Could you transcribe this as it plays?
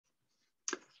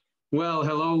Well,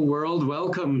 hello world.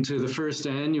 Welcome to the first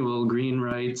annual Green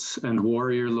Rights and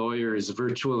Warrior Lawyers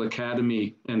Virtual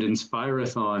Academy and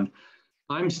Inspirathon.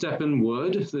 I'm Stephen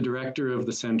Wood, the director of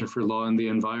the Center for Law and the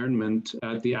Environment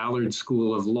at the Allard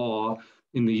School of Law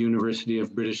in the University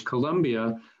of British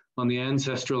Columbia on the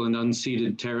ancestral and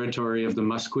unceded territory of the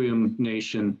Musqueam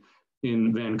Nation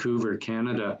in Vancouver,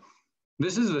 Canada.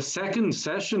 This is the second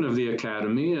session of the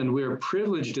Academy, and we are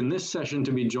privileged in this session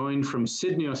to be joined from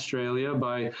Sydney, Australia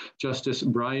by Justice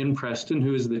Sharon Preston,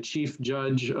 who is the Chief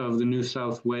Judge of the New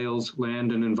South Wales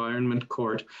Land and Environment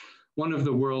Court, one of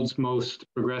the world's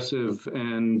most progressive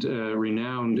and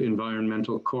renowned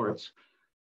environmental courts.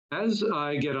 As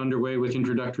I get underway with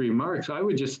introductory remarks, I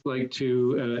would just like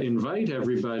to invite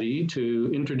everybody to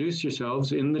introduce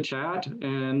yourselves in the chat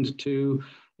and to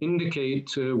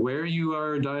indicate where you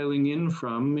are dialing in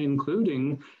from,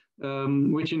 including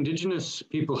which Indigenous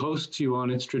people hosts you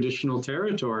on its traditional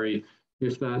territory,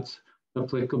 if that's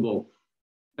applicable.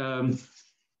 I'd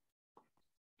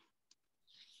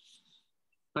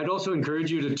also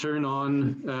encourage you to turn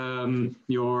on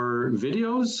your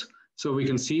videos so we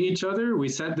can see each other. We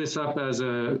set this up as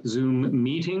a Zoom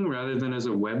meeting rather than as a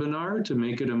webinar to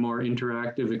make it a more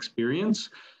interactive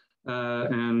experience.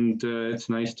 It's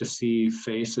nice to see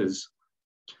faces.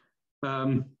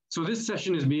 So this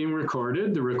session is being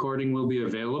recorded. The recording will be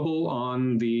available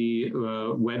on the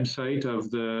website of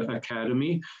the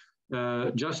Academy.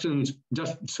 Justice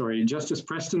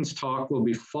Preston's talk will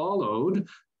be followed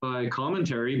by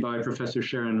commentary by Professor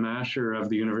Sharon Mascher of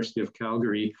the University of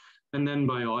Calgary, and then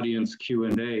by audience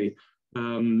Q&A.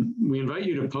 We invite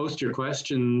you to post your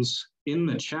questions in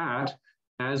the chat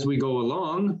as we go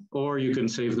along, or you can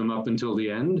save them up until the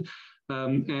end.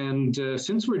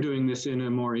 Since we're doing this in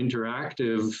a more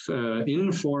interactive,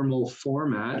 informal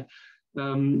format,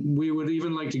 we would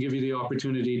even like to give you the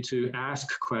opportunity to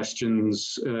ask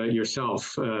questions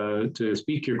yourself, to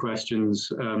speak your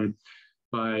questions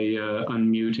by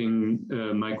unmuting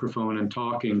microphone and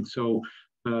talking. So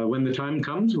when the time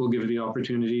comes, we'll give you the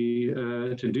opportunity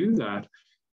to do that.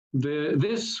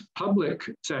 This public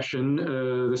session,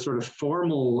 the sort of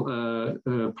formal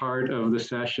part of the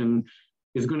session,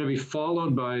 is going to be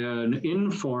followed by an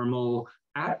informal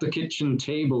at the kitchen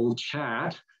table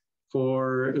chat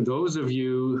for those of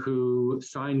you who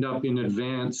signed up in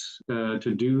advance to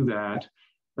do that.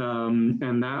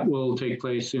 And that will take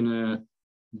place in a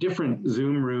different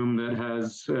Zoom room that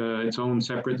has its own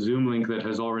separate Zoom link that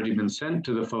has already been sent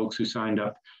to the folks who signed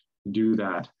up to do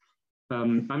that.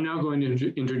 I'm now going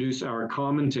to introduce our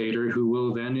commentator, who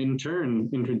will then in turn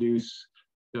introduce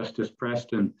Justice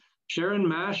Preston. Sharon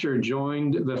Mascher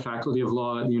joined the Faculty of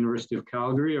Law at the University of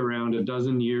Calgary around a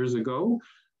dozen years ago,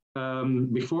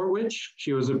 before which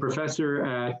she was a professor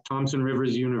at Thompson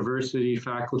Rivers University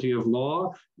Faculty of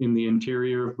Law in the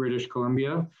interior of British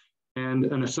Columbia, and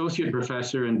an associate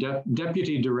professor and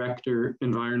deputy director,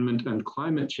 Environment and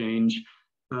Climate Change,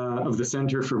 of the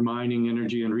Center for Mining,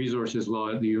 Energy and Resources Law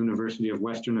at the University of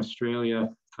Western Australia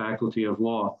Faculty of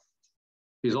Law.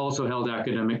 He's also held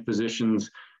academic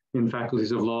positions in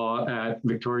faculties of law at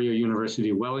Victoria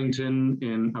University Wellington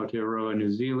in Aotearoa, New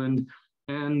Zealand,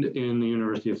 and in the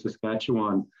University of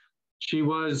Saskatchewan. She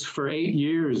was for 8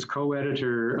 years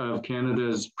co-editor of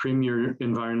Canada's premier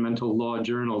environmental law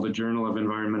journal, the Journal of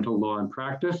Environmental Law and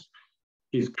Practice.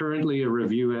 He's currently a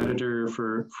review editor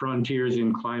for Frontiers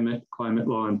in Climate, Climate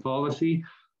Law and Policy,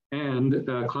 and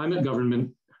climate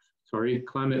governance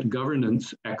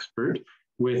expert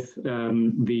with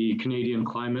the Canadian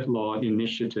Climate Law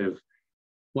Initiative.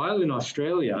 While in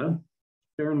Australia,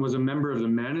 Sharon was a member of the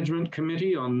Management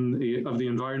Committee of the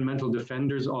Environmental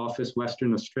Defenders Office,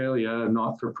 Western Australia, a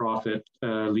not-for-profit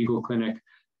legal clinic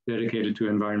dedicated to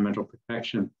environmental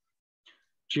protection.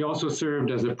 She also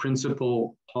served as a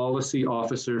principal policy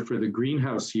officer for the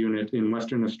Greenhouse Unit in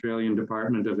Western Australian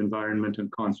Department of Environment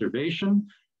and Conservation,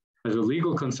 as a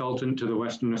legal consultant to the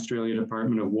Western Australia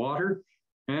Department of Water,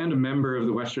 and a member of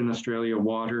the Western Australia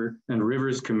Water and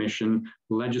Rivers Commission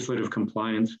Legislative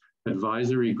Compliance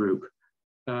Advisory Group.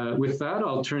 With that,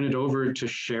 I'll turn it over to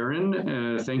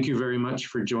Sharon. Thank you very much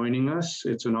for joining us.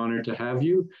 It's an honor to have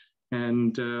you.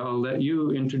 And I'll let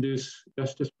you introduce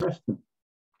Justice Preston.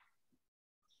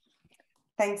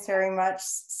 Thanks very much,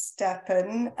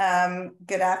 Stephen.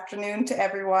 Good afternoon to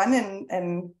everyone,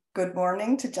 and good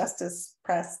morning to Justice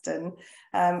Preston.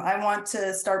 I want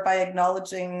to start by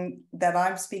acknowledging that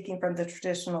I'm speaking from the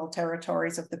traditional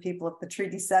territories of the people of the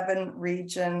Treaty 7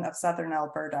 region of Southern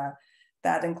Alberta.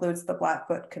 That includes the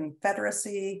Blackfoot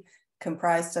Confederacy,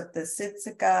 comprised of the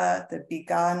Siksika, the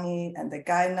Piikani, and the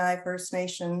Kainai First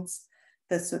Nations,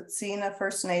 the Tsuut'ina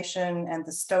First Nation, and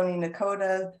the Stoney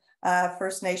Nakoda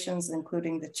First Nations,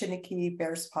 including the Chiniki,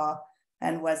 Bearspaw,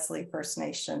 and Wesley First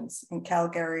Nations. And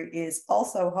Calgary is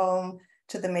also home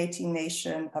to the Métis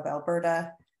Nation of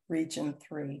Alberta, Region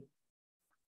 3.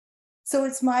 So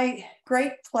it's my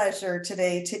great pleasure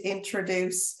today to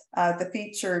introduce the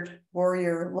featured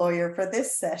warrior lawyer for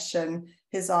this session,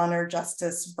 His Honor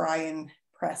Justice Brian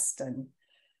Preston.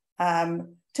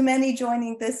 To many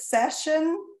joining this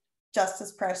session,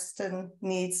 Justice Preston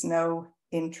needs no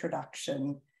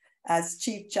introduction. As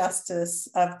Chief Justice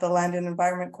of the Land and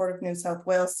Environment Court of New South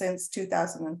Wales since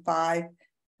 2005,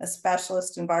 a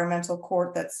specialist environmental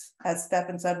court that's, as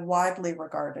Stefan said, widely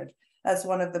regarded as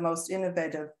one of the most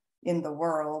innovative in the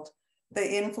world,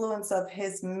 the influence of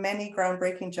his many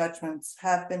groundbreaking judgments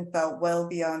have been felt well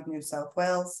beyond New South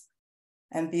Wales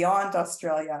and beyond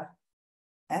Australia,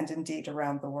 and indeed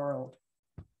around the world.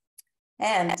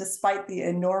 And despite the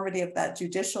enormity of that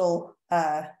judicial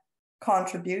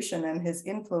contribution and his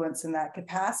influence in that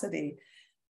capacity,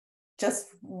 just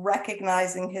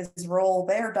recognizing his role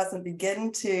there doesn't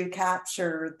begin to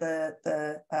capture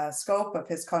the scope of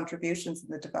his contributions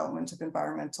in the development of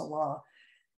environmental law.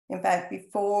 In fact,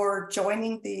 before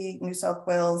joining the New South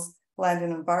Wales Land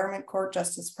and Environment Court,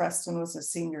 Justice Preston was a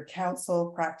senior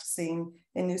counsel practicing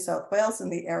in New South Wales in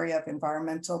the area of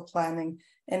environmental planning,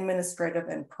 administrative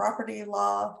and property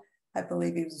law. I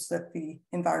believe he was at the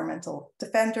Environmental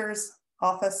Defender's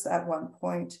Office at one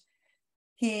point.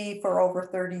 He, for over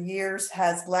 30 years,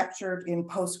 has lectured in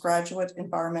postgraduate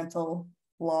environmental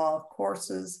law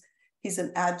courses. He's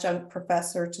an adjunct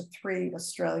professor to 3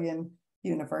 Australian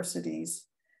universities.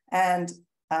 And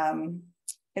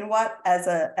in what, as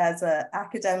a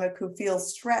academic who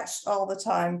feels stretched all the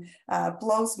time,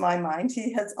 blows my mind,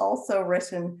 he has also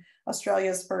written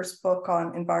Australia's first book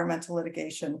on environmental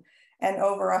litigation and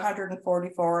over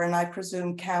 144, and I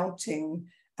presume counting,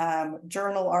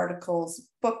 journal articles,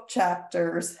 book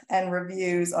chapters, and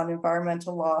reviews on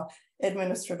environmental law,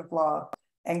 administrative law,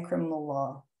 and criminal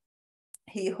law.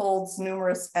 He holds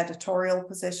numerous editorial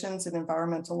positions in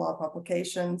environmental law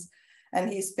publications, and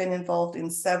he's been involved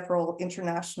in several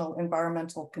international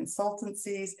environmental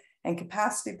consultancies and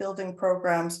capacity building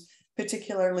programs,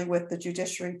 particularly with the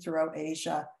judiciary throughout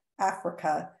Asia,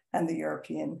 Africa, and the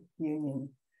European Union.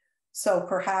 So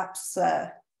perhaps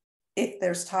if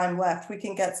there's time left, we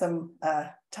can get some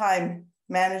time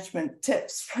management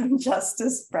tips from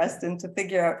Justice Preston to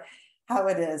figure out how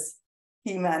it is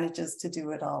he manages to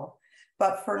do it all.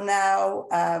 But for now,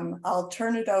 I'll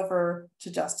turn it over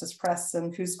to Justice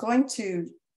Preston, who's going to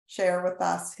share with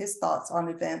us his thoughts on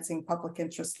advancing public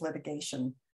interest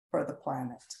litigation for the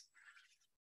planet.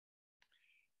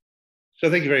 So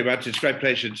thank you very much. It's a great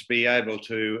pleasure to be able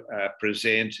to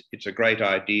present. It's a great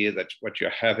idea that what you're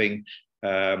having.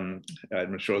 I'm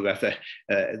not sure that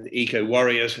the Eco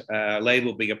Warriors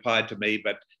label being applied to me,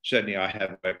 but certainly I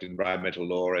have worked in environmental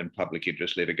law and public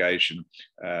interest litigation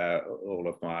all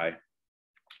of my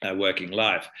working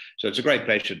life. So it's a great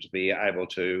pleasure to be able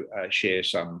to share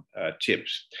some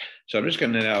tips. So I'm just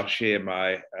going to now share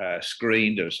my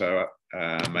screen to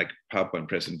make a PowerPoint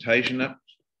presentation up.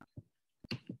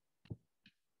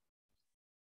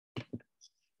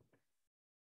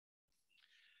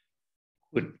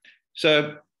 Good.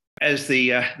 So as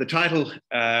the title,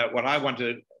 what I want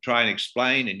to try and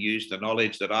explain and use the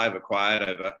knowledge that I've acquired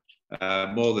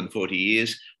over more than 40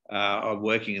 years of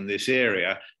working in this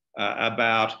area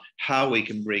about how we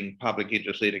can bring public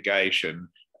interest litigation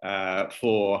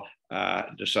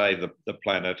to save the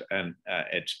planet and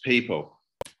its people.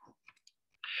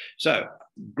 So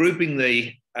grouping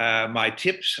my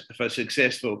tips for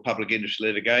successful public interest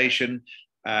litigation,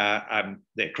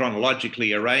 they're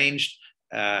chronologically arranged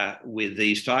with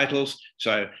these titles.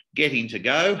 So getting to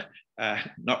go,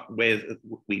 not where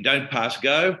we don't pass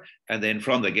go, and then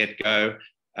from the get-go,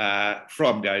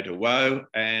 from go to woe,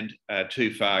 and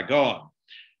too far gone.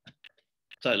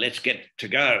 So let's get to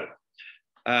go.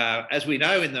 As we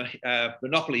know in the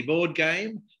Monopoly board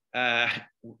game,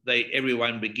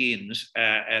 everyone begins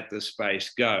at the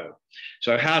space go.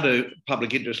 So how do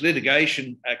public interest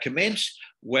litigation commence?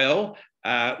 Well,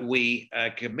 we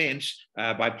commence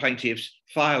by plaintiffs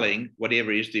filing whatever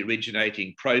is the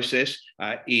originating process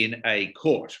in a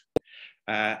court.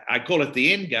 I call it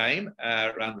the end game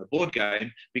around the board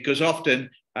game because often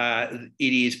it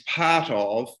is part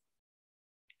of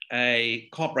a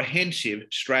comprehensive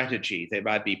strategy. There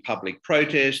might be public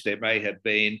protest, there may have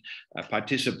been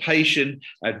participation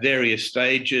at various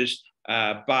stages,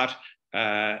 but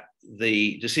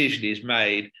the decision is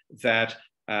made that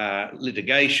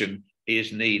litigation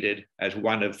is needed as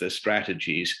one of the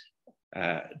strategies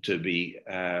to be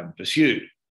pursued.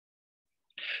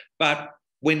 But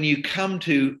when you come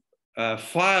to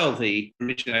file the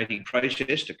originating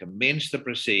process, to commence the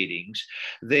proceedings,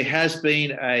 there has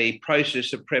been a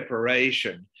process of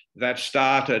preparation that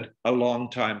started a long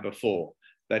time before.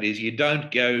 That is, you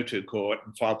don't go to court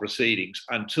and file proceedings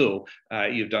until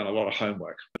you've done a lot of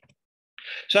homework.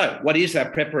 So what is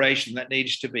that preparation that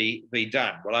needs to be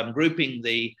done? Well, I'm grouping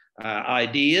the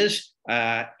ideas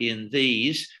in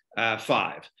these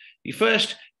 5.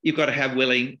 First, you've got to have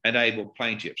willing and able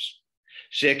plaintiffs.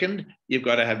 Second, you've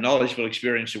got to have knowledgeable,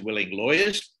 experienced and willing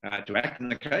lawyers to act in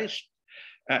the case.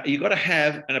 You've got to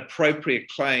have an appropriate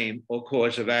claim or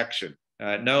cause of action.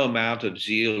 No amount of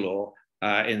zeal or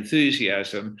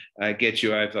enthusiasm gets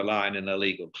you over the line in a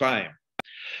legal claim.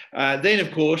 Then,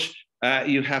 of course,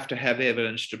 you have to have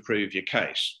evidence to prove your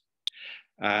case.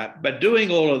 But doing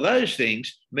all of those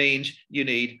things means you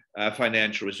need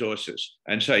financial resources.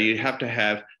 And so you have to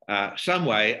have some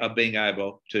way of being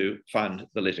able to fund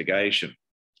the litigation.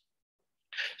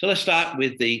 So let's start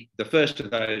with the first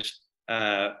of those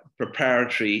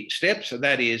preparatory steps, and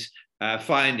that is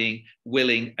finding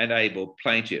willing and able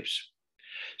plaintiffs.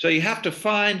 So you have to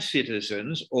find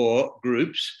citizens or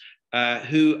groups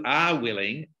who are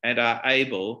willing and are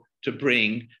able to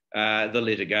bring the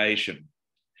litigation.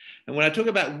 And when I talk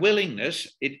about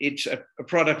willingness, it's a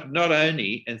product of not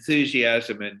only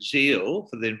enthusiasm and zeal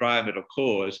for the environmental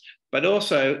cause, but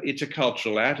also it's a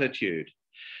cultural attitude.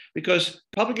 Because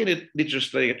public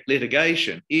interest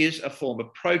litigation is a form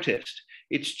of protest.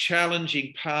 It's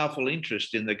challenging powerful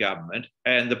interest in the government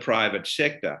and the private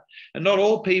sector. And not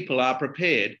all people are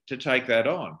prepared to take that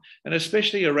on. And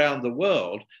especially around the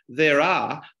world, there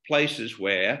are places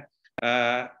where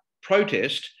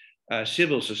protest by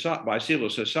civil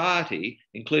society,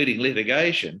 including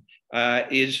litigation,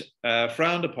 is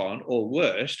frowned upon, or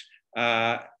worst,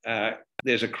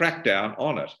 there's a crackdown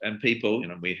on it, and people,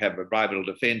 we have environmental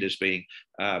defenders being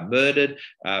murdered,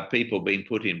 people being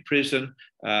put in prison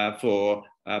for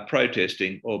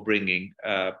protesting or bringing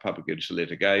public interest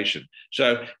litigation.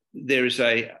 So there is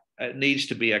needs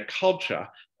to be a culture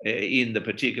in the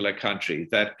particular country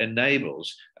that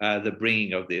enables the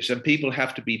bringing of this, and people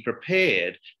have to be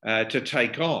prepared to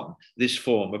take on this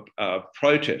form of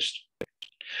protest.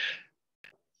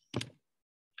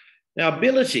 Now,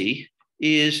 ability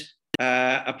is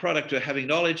a product of having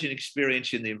knowledge and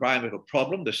experience in the environmental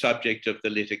problem, the subject of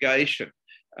the litigation.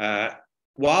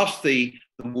 Whilst the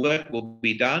work will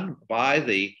be done by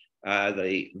the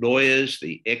lawyers,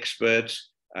 the experts,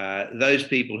 those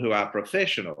people who are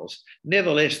professionals,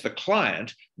 nevertheless, the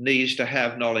client needs to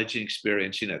have knowledge and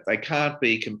experience in it. They can't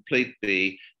be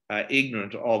completely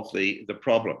ignorant of the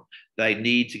problem. They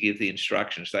need to give the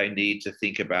instructions. They need to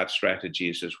think about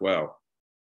strategies as well.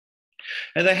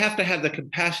 And they have to have the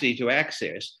capacity to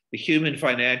access the human,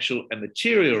 financial, and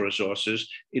material resources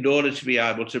in order to be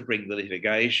able to bring the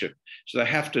litigation. So they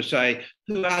have to say,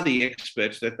 who are the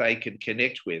experts that they can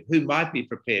connect with? Who might be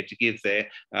prepared to give their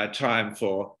time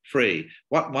for free?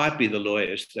 What might be the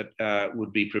lawyers that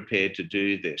would be prepared to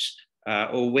do this?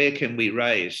 Or where can we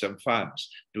raise some funds?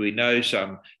 Do we know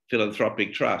some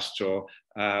philanthropic trusts or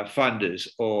funders,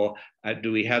 or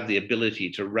do we have the ability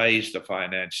to raise the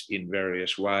finance in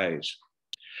various ways?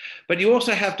 But you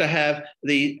also have to have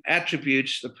the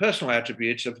attributes, the personal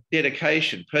attributes of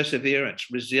dedication, perseverance,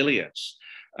 resilience.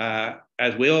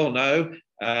 As we all know,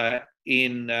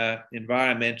 in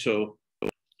environmental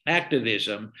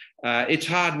activism, it's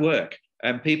hard work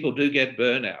and people do get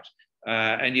burnout.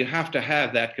 And you have to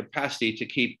have that capacity to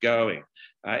keep going.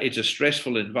 It's a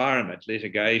stressful environment,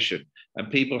 litigation, and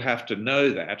people have to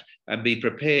know that and be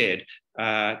prepared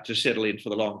to settle in for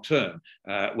the long term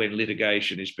when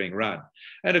litigation is being run.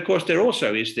 And of course, there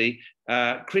also is the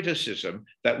criticism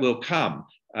that will come,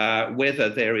 whether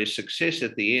there is success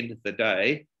at the end of the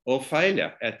day or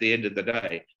failure at the end of the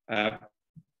day.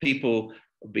 People,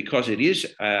 because it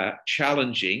is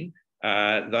challenging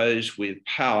those with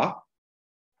power,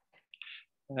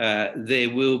 there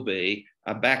will be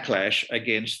a backlash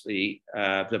against the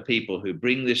people who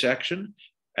bring this action,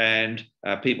 and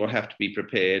people have to be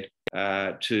prepared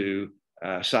to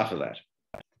suffer that.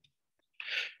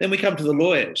 Then we come to the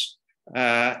lawyers.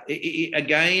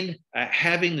 Again,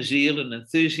 having zeal and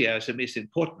enthusiasm is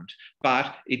important,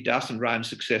 but it doesn't run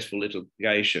successful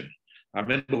litigation. I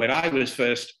remember when I was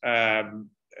first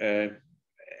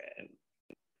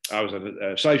I was an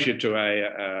associate to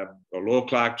a law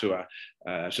clerk to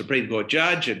a Supreme Court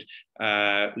judge, and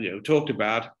talked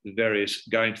about the various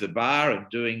going to the bar and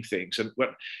doing things. And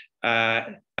what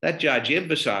that judge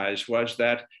emphasised was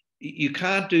that you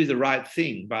can't do the right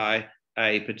thing by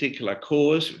a particular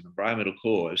cause, an environmental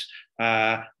cause,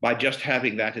 by just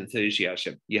having that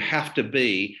enthusiasm. You have to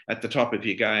be at the top of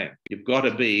your game. You've got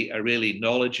to be a really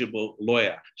knowledgeable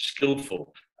lawyer,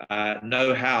 skillful,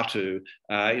 know how to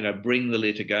bring the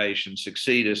litigation,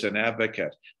 succeed as an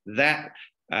advocate.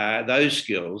 Those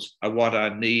skills are what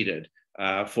are needed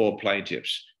for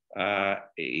plaintiffs.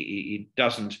 It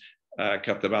doesn't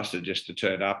cut the mustard just to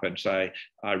turn up and say,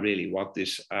 I really want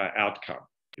this outcome.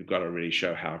 You've got to really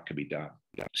show how it can be done.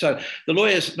 So the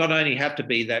lawyers not only have to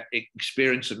be that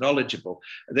experienced and knowledgeable,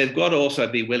 they've got to also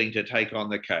be willing to take on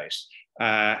the case.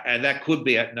 And that could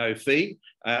be at no fee,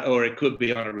 or it could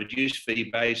be on a reduced fee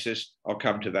basis. I'll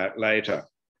come to that later.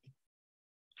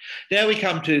 Now we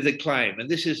come to the claim, and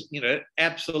this is,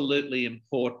 absolutely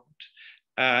important.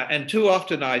 And too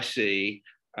often I see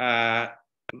a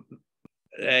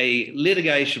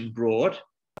litigation brought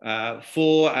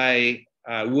for a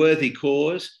worthy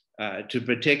cause, to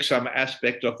protect some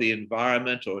aspect of the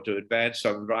environment or to advance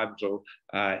some environmental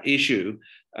issue,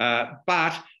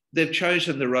 but they've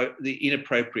chosen the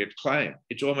inappropriate claim.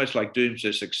 It's almost like doomed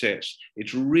to success.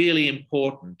 It's really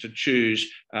important to choose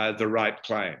the right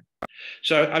claim.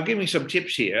 So I'm giving some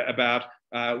tips here about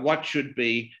what should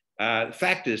be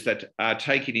factors that are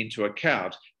taken into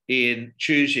account in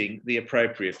choosing the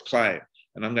appropriate claim.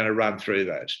 And I'm going to run through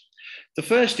those. The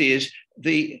first is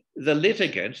the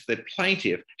litigant, the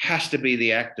plaintiff, has to be the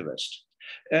activist.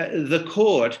 The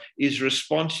court is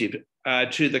responsive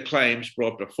to the claims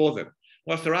brought before them.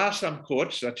 Whilst there are some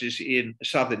courts, such as in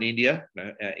southern India,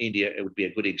 India it would be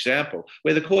a good example,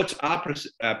 where the courts are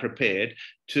prepared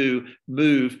to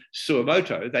move suo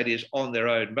motu, that is, on their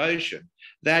own motion,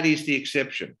 that is the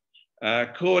exception.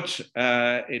 Courts,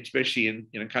 especially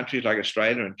in countries like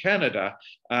Australia and Canada,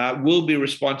 will be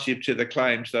responsive to the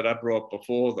claims that are brought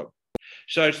before them.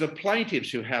 So it's the plaintiffs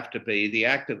who have to be the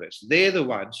activists. They're the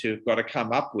ones who've got to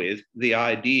come up with the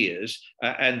ideas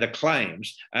and the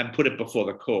claims and put it before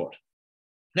the court.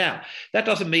 Now, that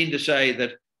doesn't mean to say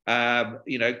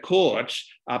that courts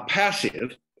are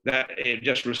passive, that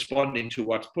just responding to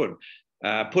what's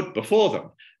put before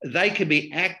them. They can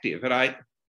be active, and I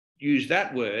use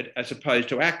that word as opposed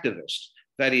to activist.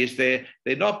 That is, they're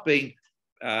not being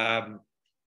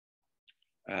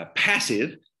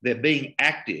passive, they're being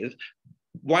active.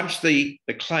 Once the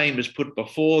claim is put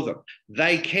before them,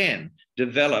 they can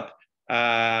develop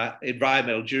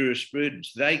environmental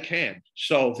jurisprudence. They can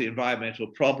solve the environmental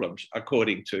problems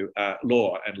according to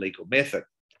law and legal method.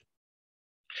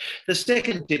 The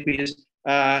second tip is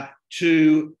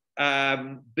to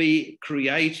be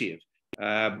creative.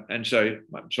 And so,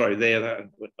 I'm sorry, there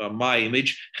on my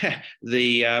image,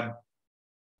 the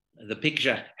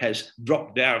picture has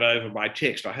dropped down over my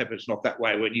text. I hope it's not that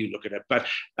way when you look at it. But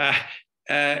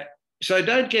so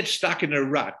don't get stuck in a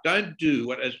rut. Don't do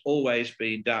what has always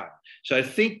been done. So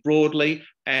think broadly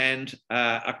and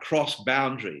across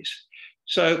boundaries.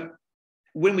 So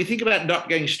when we think about not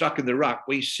getting stuck in the rut,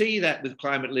 we see that with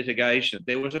climate litigation.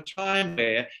 There was a time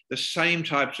where the same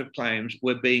types of claims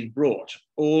were being brought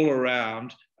all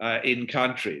around in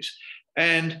countries.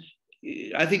 And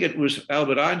I think it was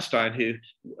Albert Einstein who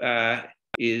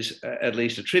is at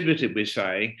least attributed with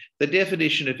saying the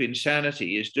definition of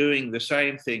insanity is doing the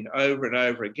same thing over and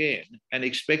over again and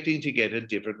expecting to get a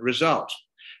different result.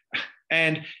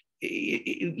 And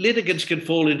litigants can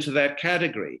fall into that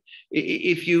category.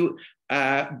 If you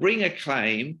bring a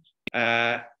claim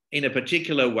in a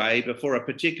particular way before a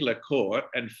particular court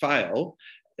and fail,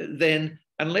 then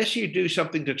unless you do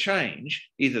something to change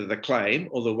either the claim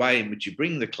or the way in which you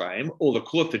bring the claim or the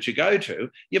court that you go to,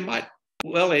 you might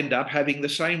well end up having the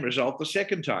same result the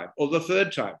second time or the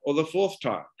third time or the fourth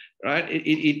time, right?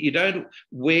 You don't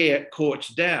wear courts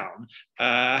down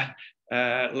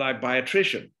like by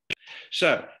attrition.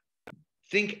 So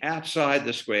think outside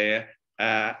the square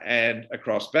and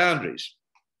across boundaries.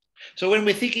 So when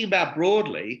we're thinking about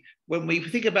broadly, when we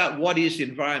think about what is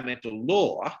environmental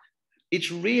law,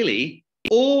 it's really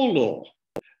all law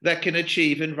that can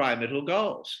achieve environmental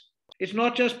goals. It's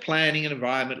not just planning and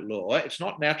environment law. It's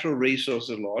not natural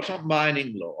resources law. It's not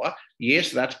mining law. Yes,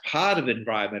 that's part of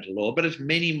environmental law, but it's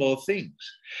many more things.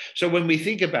 So when we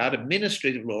think about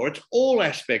administrative law, it's all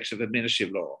aspects of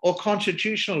administrative law or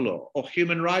constitutional law or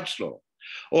human rights law.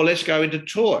 Or let's go into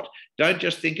tort. Don't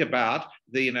just think about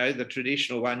the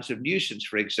traditional ones of nuisance,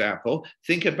 for example.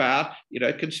 Think about,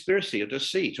 conspiracy or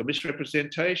deceit or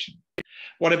misrepresentation.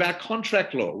 What about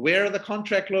contract law? Where are the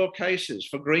contract law cases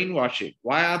for greenwashing?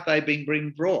 Why aren't they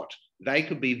being brought? They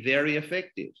could be very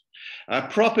effective.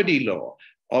 Property law.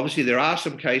 Obviously, there are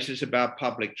some cases about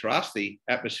public trust. The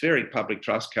atmospheric public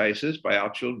trust cases by our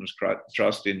Children's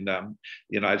Trust in the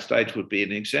United States would be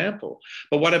an example.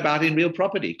 But what about in real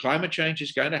property? Climate change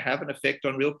is going to have an effect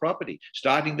on real property.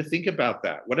 Starting to think about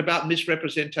that. What about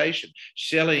misrepresentation?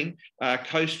 Selling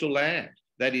coastal land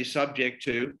that is subject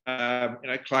to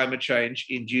climate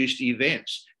change-induced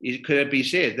events. Could it be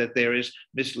said that there is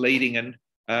misleading and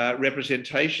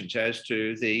representations as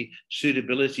to the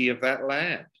suitability of that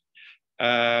land?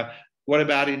 What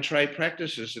about in trade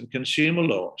practices and consumer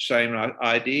law? Same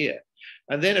idea.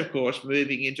 And then, of course,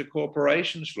 moving into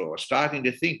corporations law, starting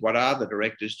to think, what are the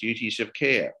director's duties of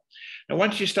care? Now,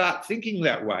 once you start thinking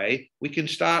that way, we can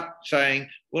start saying,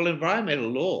 well, environmental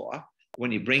law,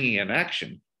 when you're bringing an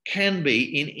action, can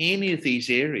be in any of these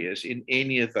areas, in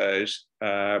any of those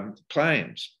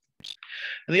claims.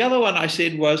 And the other one I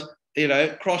said was,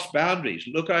 cross boundaries,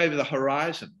 look over the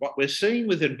horizon. What we're seeing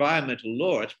with environmental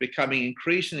law, it's becoming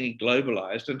increasingly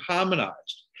globalized and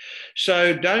harmonized.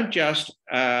 So don't just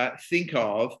think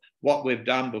of what we've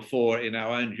done before in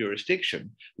our own jurisdiction.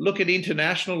 Look at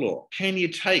international law. Can you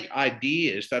take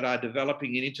ideas that are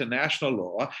developing in international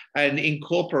law and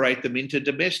incorporate them into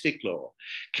domestic law?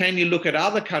 Can you look at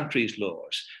other countries'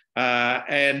 laws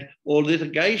or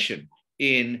litigation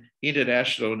in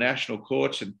international national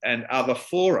courts and other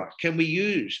fora? Can we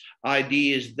use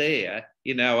ideas there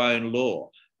in our own law,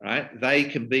 right? They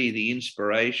can be the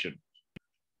inspiration.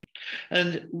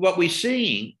 And what we're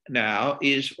seeing now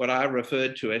is what I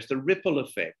referred to as the ripple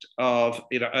effect of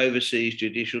overseas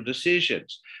judicial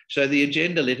decisions. So the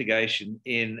agenda litigation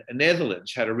in the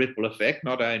Netherlands had a ripple effect,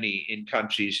 not only in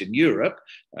countries in Europe,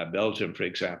 Belgium, for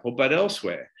example, but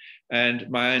elsewhere. And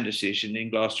my own decision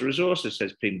in Gloucester Resources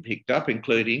has been picked up,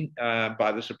 including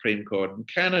by the Supreme Court in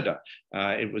Canada.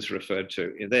 It was referred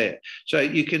to in there. So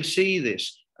you can see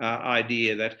this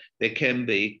idea that there can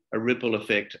be a ripple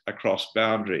effect across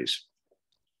boundaries.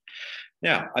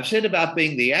 Now, I've said about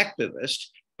being the activist,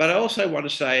 but I also want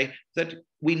to say that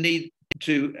we need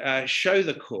to show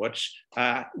the courts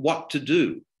what to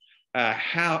do,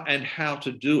 how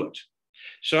to do it.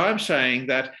 So I'm saying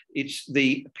that it's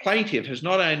the plaintiff has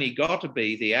not only got to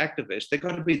be the activist, they've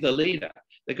got to be the leader.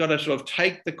 They've got to sort of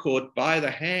take the court by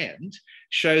the hand,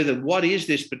 show them what is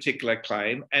this particular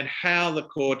claim and how the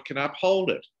court can uphold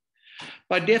it.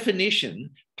 By definition,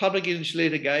 public interest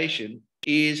litigation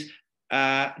is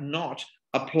not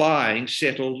applying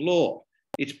settled law.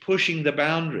 It's pushing the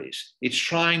boundaries. It's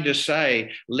trying to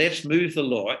say, let's move the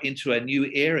law into a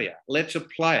new area. Let's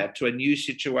apply it to a new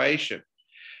situation.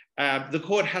 The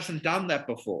court hasn't done that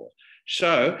before.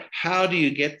 So how do you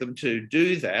get them to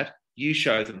do that? You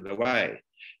show them the way.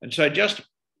 And so just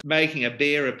making a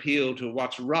bare appeal to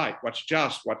what's right, what's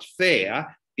just, what's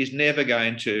fair is never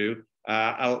going to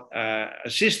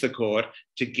assist the court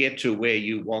to get to where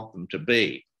you want them to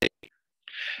be.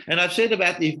 And I've said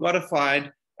about you've got to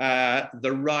find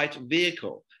the right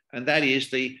vehicle, and that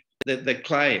is the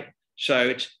claim.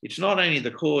 So it's not only the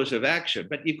cause of action,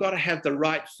 but you've got to have the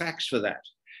right facts for that.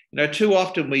 Too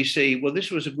often we see, well,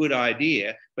 this was a good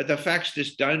idea, but the facts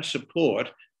just don't support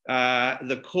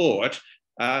the court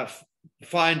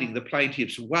finding the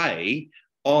plaintiff's way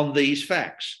on these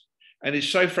facts. And it's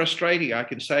so frustrating, I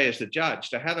can say as the judge,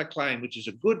 to have a claim which is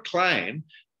a good claim,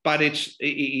 but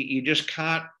you just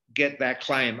can't get that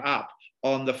claim up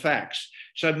on the facts.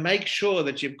 So make sure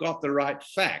that you've got the right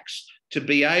facts to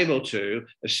be able to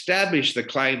establish the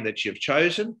claim that you've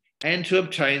chosen and to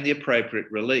obtain the appropriate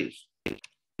relief.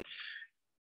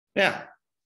 Now,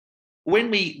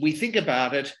 when we think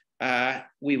about it,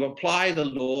 we apply the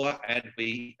law and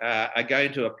we are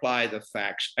going to apply the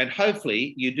facts. And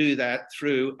hopefully you do that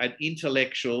through an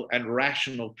intellectual and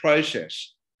rational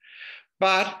process.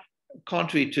 But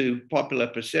contrary to popular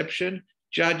perception,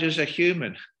 judges are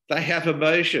human. They have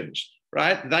emotions,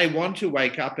 right? They want to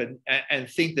wake up and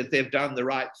think that they've done the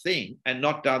right thing and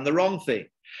not done the wrong thing.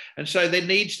 And so there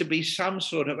needs to be some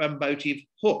sort of emotive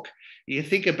hook. You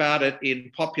think about it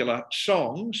in popular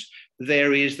songs,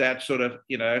 there is that sort of,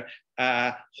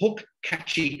 hook,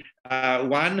 catchy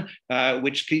one,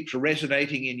 which keeps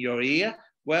resonating in your ear.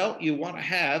 Well, you want to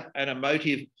have an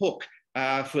emotive hook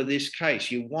for this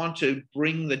case. You want to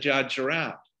bring the judge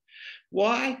around.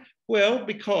 Why? Well,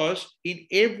 because in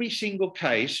every single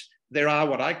case, there are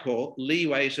what I call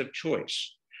leeways of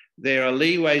choice. There are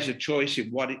leeways of choice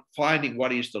in finding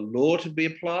what is the law to be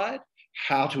applied,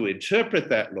 how to interpret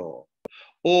that law,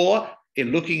 or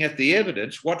in looking at the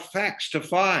evidence, what facts to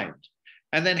find,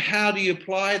 and then how do you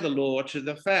apply the law to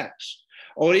the facts?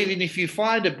 Or even if you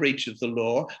find a breach of the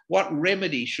law, what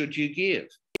remedy should you give?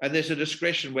 And there's a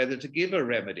discretion whether to give a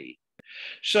remedy.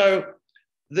 So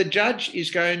the judge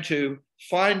is going to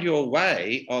find your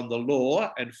way on the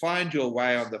law and find your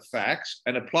way on the facts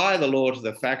and apply the law to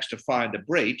the facts to find a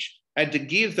breach and to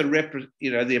give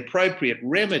the appropriate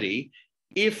remedy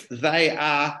if they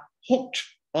are hooked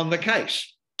on the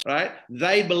case, right?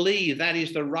 They believe that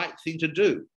is the right thing to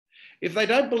do. If they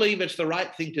don't believe it's the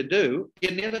right thing to do,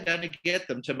 you're never going to get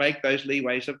them to make those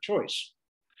leeways of choice.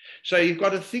 So you've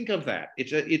got to think of that.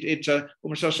 It's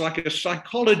almost like a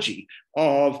psychology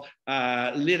of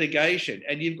litigation,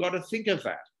 and you've got to think of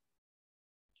that.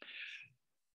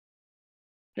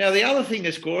 Now, the other thing,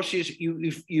 of course, is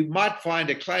you might find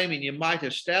a claim and you might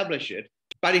establish it,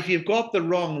 but if you've got the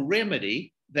wrong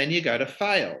remedy, then you're going to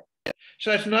fail.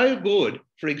 So it's no good,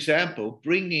 for example,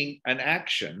 bringing an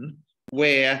action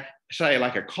where, say,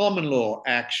 like a common law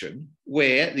action,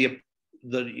 where the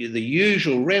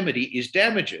usual remedy is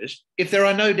damages if there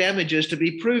are no damages to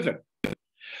be proven.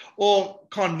 Or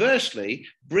conversely,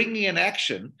 bringing an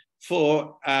action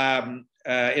for in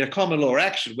a common law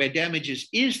action where damages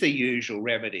is the usual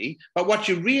remedy, but what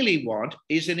you really want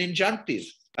is an injunctive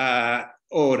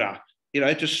order,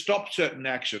 to stop certain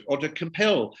action or to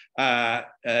compel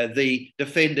the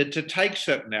defendant to take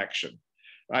certain action.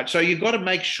 Right? So you've got to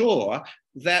make sure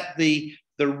that the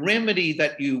remedy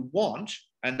that you want,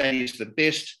 and that is the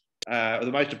best or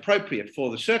the most appropriate for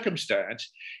the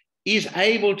circumstance, is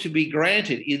able to be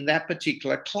granted in that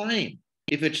particular claim.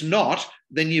 If it's not,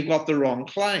 then you've got the wrong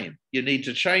claim. You need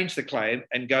to change the claim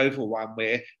and go for one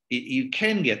where you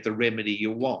can get the remedy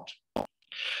you want.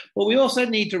 But we also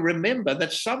need to remember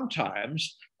that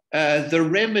sometimes the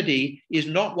remedy is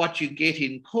not what you get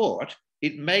in court.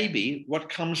 It may be what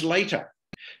comes later.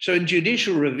 So in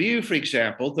judicial review, for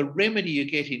example, the remedy you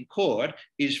get in court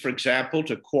is, for example,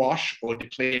 to quash or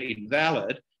declare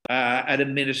invalid an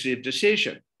administrative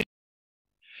decision.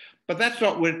 But that's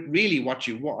not really what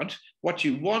you want. What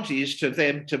you want is to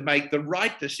them to make the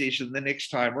right decision the next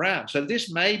time around. So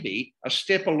this may be a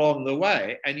step along the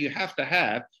way, and you have to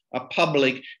have a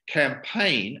public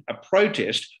campaign, a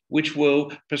protest, which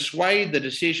will persuade the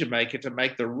decision maker to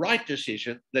make the right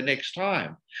decision the next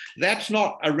time. That's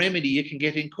not a remedy you can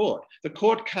get in court. The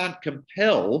court can't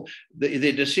compel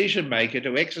the decision maker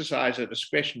to exercise a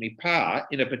discretionary power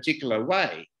in a particular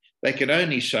way. They can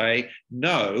only say,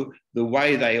 no, the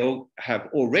way they have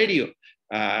already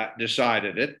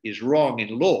decided it is wrong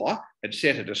in law and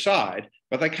set it aside,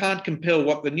 but they can't compel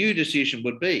what the new decision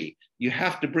would be. You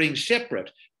have to bring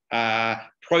separate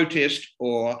protest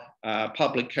or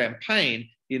public campaign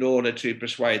in order to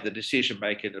persuade the decision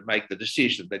maker to make the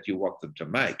decision that you want them to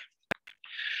make.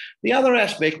 The other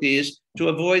aspect is to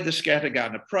avoid the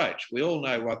scattergun approach. We all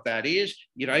know what that is.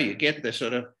 You get the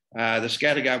sort of the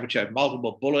scattergun, which have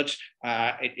multiple bullets,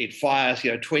 it fires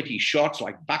 20 shots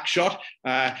like buckshot.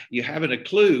 You haven't a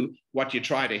clue what you're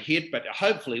trying to hit, but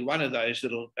hopefully one of those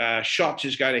little shots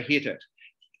is going to hit it.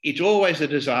 It's always a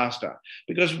disaster,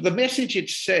 because the message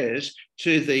it says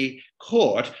to the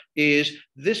court is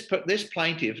this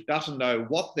plaintiff doesn't know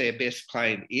what their best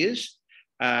claim is,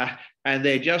 and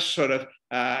they're just sort of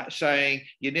saying,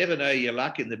 you never know your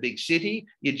luck in the big city,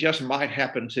 you just might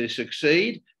happen to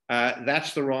succeed.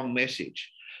 That's the wrong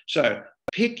message. So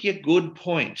pick your good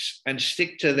points and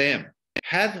stick to them.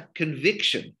 Have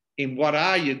conviction in what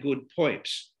are your good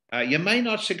points. You may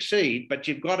not succeed, but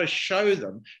you've got to show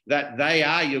them that they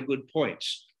are your good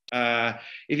points.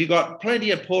 If you've got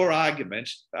plenty of poor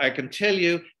arguments, I can tell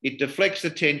you it deflects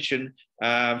attention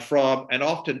from and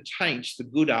often taints the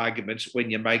good arguments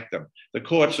when you make them. The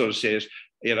court sort of says,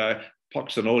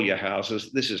 pox on all your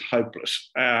houses, this is hopeless,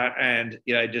 and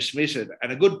dismiss it.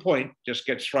 And a good point just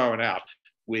gets thrown out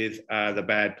with the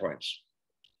bad points.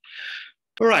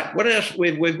 All right, what else?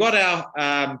 We've got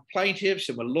our plaintiffs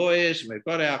and we're lawyers and we've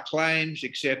got our claims,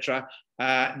 etc.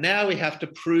 Now we have to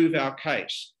prove our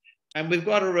case. And we've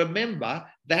got to remember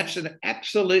that's an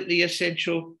absolutely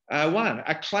essential one.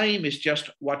 A claim is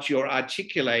just what you're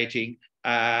articulating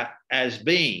as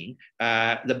being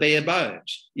the bare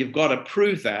bones. You've got to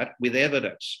prove that with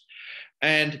evidence.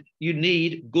 And you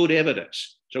need good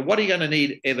evidence. So what are you going to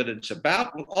need evidence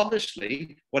about? Well,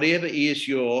 obviously, whatever is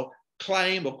your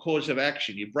claim or cause of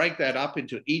action, you break that up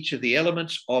into each of the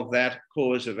elements of that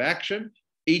cause of action,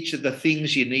 each of the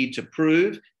things you need to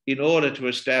prove in order to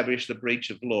establish the breach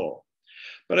of law.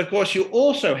 But of course, you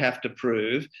also have to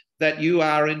prove that you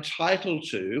are entitled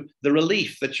to the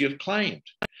relief that you've claimed.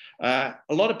 A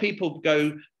lot of people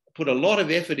put a lot of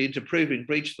effort into proving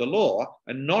breach of the law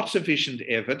and not sufficient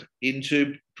effort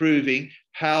into proving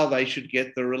how they should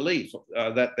get the relief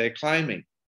that they're claiming.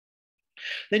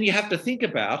 Then you have to think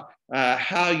about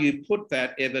how you put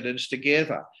that evidence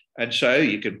together. And so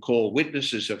you can call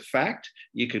witnesses of fact,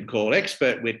 you can call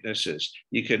expert witnesses,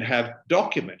 you can have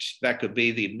documents. That could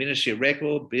be the ministry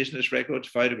record, business records,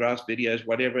 photographs, videos,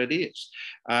 whatever it is.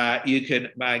 You can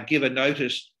give a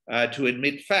notice to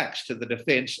admit facts to the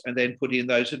defence and then put in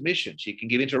those admissions. You can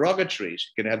give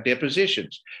interrogatories, you can have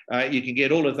depositions, you can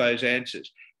get all of those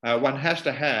answers. One has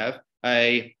to have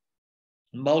a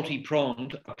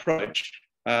multi-pronged approach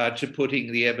to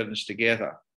putting the evidence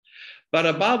together. But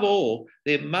above all,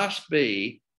 there must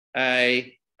be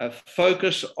a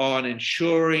focus on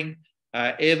ensuring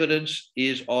evidence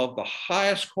is of the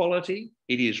highest quality,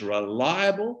 it is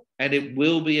reliable, and it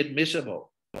will be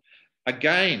admissible.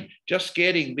 Again, just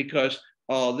getting because,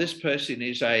 oh, this person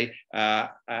is a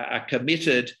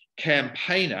committed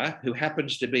campaigner who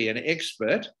happens to be an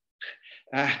expert,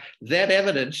 that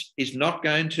evidence is not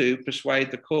going to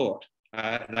persuade the court.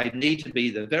 They need to be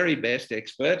the very best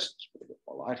experts. Let's put a bit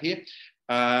more light here.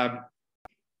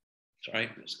 Sorry.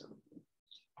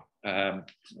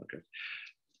 Okay.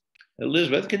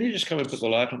 Elizabeth, can you just come and put the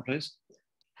light on, please?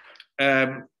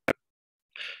 To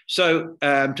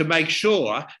make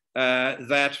sure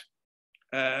that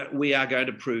we are going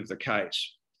to prove the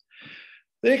case.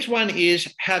 The next one is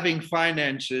having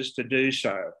finances to do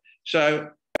so. So,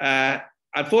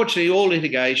 unfortunately, all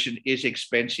litigation is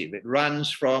expensive. It runs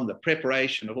from the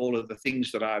preparation of all of the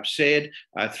things that I've said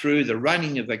through the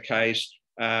running of the case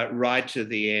right to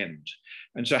the end.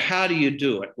 And so how do you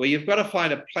do it? Well, you've got to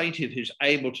find a plaintiff who's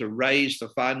able to raise the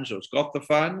funds or has got the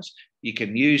funds. You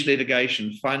can use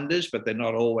litigation funders, but they're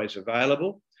not always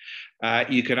available.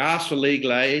 You can ask for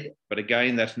legal aid, but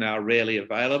again, that's now rarely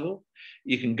available.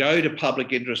 You can go to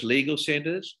public interest legal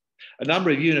centres. A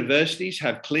number of universities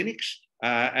have clinics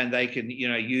and they can,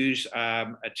 use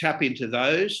tap into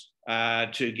those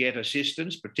to get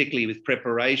assistance, particularly with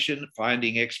preparation,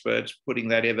 finding experts, putting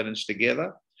that evidence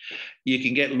together. You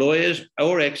can get lawyers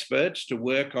or experts to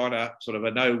work on a sort of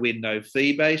a no-win,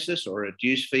 no-fee basis or a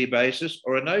reduced fee basis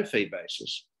or a no-fee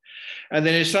basis. And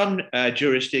then in some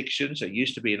jurisdictions, it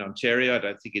used to be in Ontario, I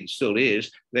don't think it still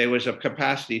is, there was a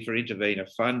capacity for intervenor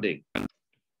funding.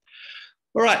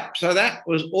 All right, so that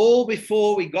was all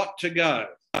before we got to go.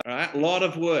 All right, a lot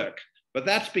of work, but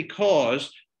that's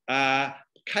because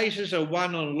cases are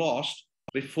won and lost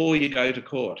before you go to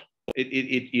court.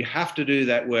 You have to do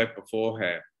that work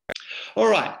beforehand. All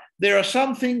right, there are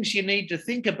some things you need to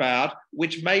think about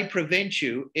which may prevent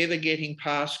you ever getting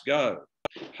past go,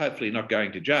 hopefully not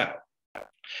going to jail.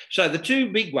 So the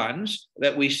two big ones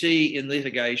that we see in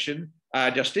litigation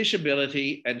are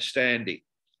justiciability and standing.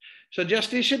 So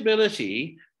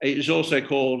justiciability is also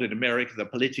called in America the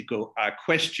political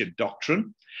question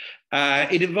doctrine.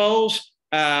 It involves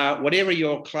whatever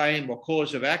your claim or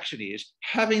cause of action is,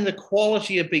 having the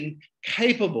quality of being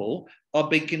capable of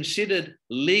being considered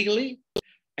legally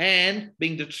and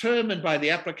being determined by the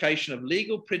application of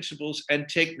legal principles and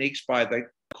techniques by the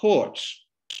courts.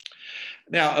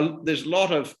 Now, there's a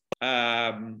lot of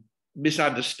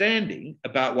misunderstanding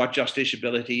about what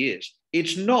justiciability is.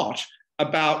 It's not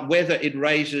about whether it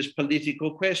raises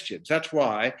political questions. That's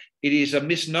why it is a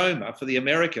misnomer for the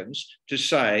Americans to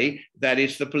say that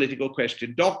it's the political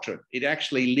question doctrine. It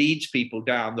actually leads people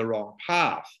down the wrong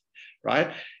path, right?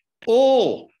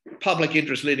 All public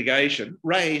interest litigation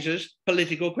raises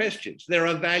political questions. There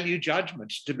are value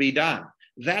judgments to be done.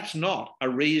 That's not a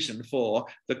reason for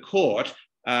the court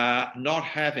not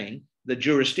having the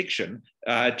jurisdiction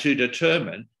to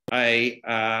determine a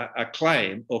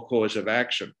claim or cause of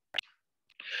action.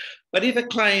 But if a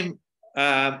claim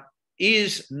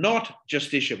is not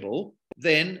justiciable,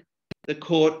 then the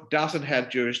court doesn't have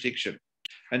jurisdiction.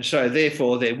 And so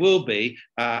therefore there will be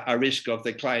a risk of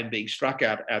the claim being struck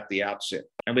out at the outset.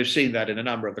 And we've seen that in a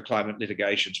number of the climate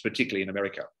litigations, particularly in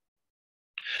America.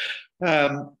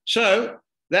 So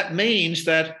that means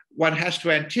that one has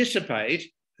to anticipate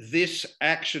this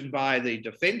action by the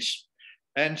defence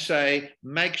and say,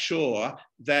 make sure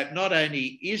that not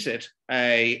only is it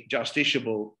a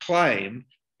justiciable claim,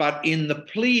 but in the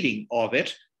pleading of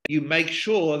it, you make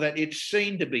sure that it's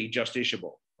seen to be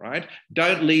justiciable, right?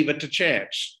 Don't leave it to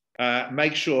chance.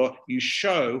 Make sure you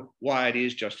show why it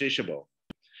is justiciable.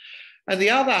 And the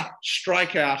other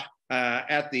strikeout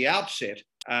at the outset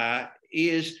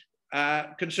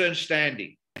concerns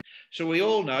standing. So we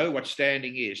all know what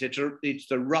standing is. It's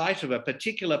the right of a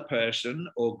particular person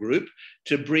or group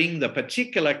to bring the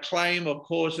particular claim or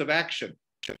cause of action.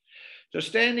 So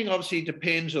standing obviously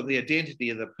depends on the identity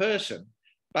of the person,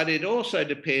 but it also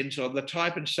depends on the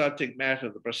type and subject matter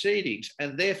of the proceedings,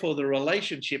 and therefore the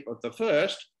relationship of the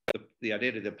first, the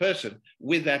identity of the person,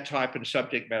 with that type and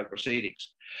subject matter proceedings.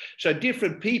 So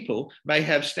different people may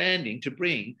have standing to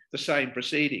bring the same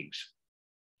proceedings,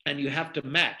 and you have to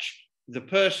match the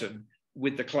person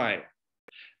with the claim.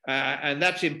 And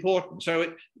that's important.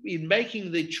 So in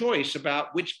making the choice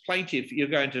about which plaintiff you're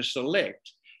going to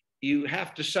select, you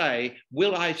have to say,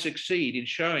 will I succeed in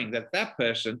showing that that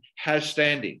person has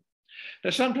standing?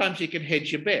 Now, sometimes you can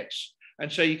hedge your bets,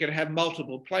 and so you can have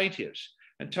multiple plaintiffs.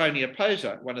 Antonia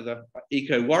Posa, one of the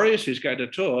eco-warriors who's going to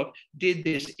talk, did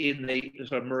this in the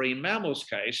sort of marine mammals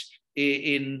case,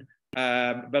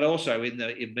 but also in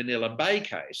the Manila Bay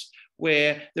case,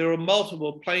 where there are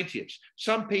multiple plaintiffs.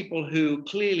 Some people who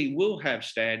clearly will have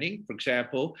standing, for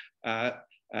example,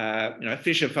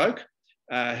 fisher folk,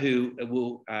 who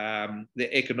will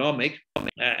their economic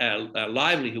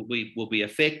livelihood will be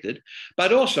affected,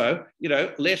 but also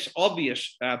less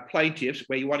obvious plaintiffs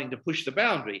where you're wanting to push the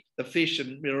boundary, the fish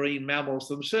and marine mammals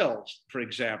themselves, for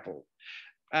example.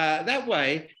 That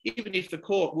way, even if the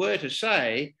court were to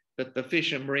say that the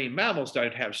fish and marine mammals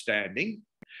don't have standing,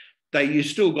 you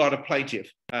still got a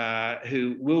plaintiff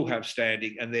who will have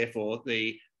standing, and therefore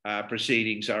the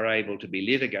proceedings are able to be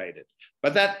litigated.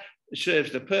 But that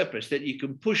serves the purpose that you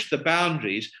can push the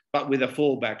boundaries, but with a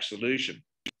fallback solution.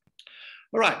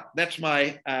 All right, that's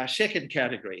my second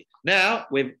category. Now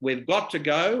we've got to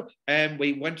go, and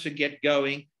we want to get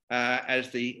going,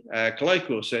 as the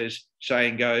colloquial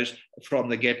saying goes, from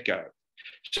the get-go.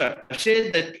 So I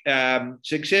said that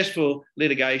successful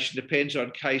litigation depends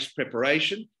on case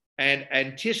preparation and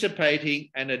anticipating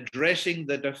and addressing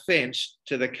the defence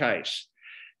to the case.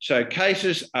 So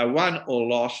cases are won or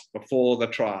lost before the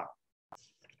trial.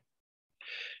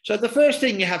 So the first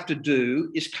thing you have to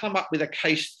do is come up with a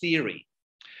case theory.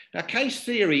 Now, case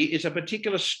theory is a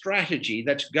particular strategy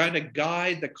that's going to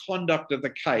guide the conduct of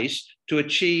the case to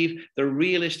achieve the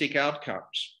realistic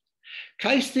outcomes.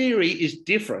 Case theory is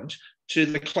different to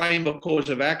the claim or cause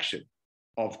of action.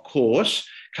 Of course,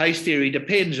 case theory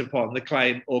depends upon the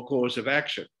claim or cause of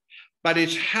action, but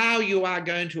it's how you are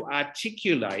going to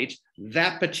articulate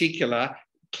that particular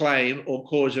claim or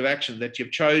cause of action that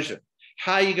you've chosen.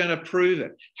 How are you going to prove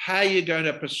it? How are you going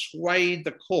to persuade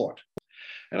the court?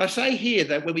 And I say here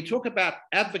that when we talk about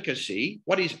advocacy,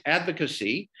 what is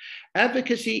advocacy?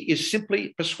 Advocacy is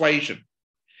simply persuasion.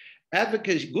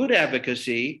 Good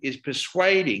advocacy is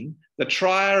persuading the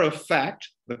trier of fact,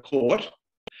 the court,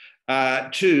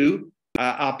 to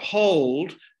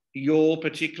uphold your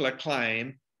particular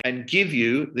claim and give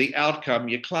you the outcome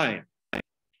you claim.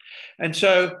 And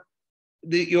so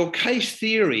your case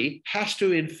theory has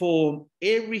to inform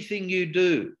everything you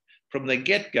do from the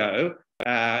get-go,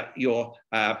 your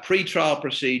pre-trial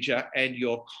procedure and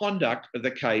your conduct of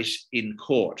the case in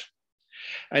court.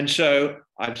 And so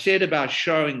I've said about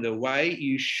showing the way.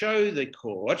 You show the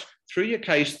court through your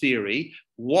case theory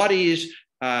what is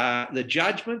the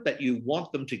judgment that you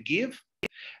want them to give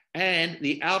and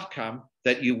the outcome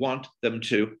that you want them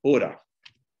to order.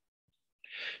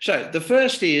 So the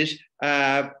first is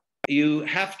you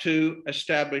have to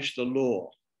establish the law.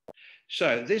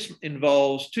 So this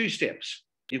involves two steps.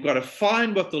 You've got to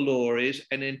find what the law is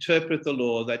and interpret the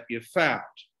law that you've found.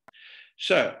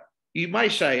 So you may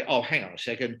say, oh, hang on a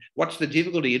second, what's the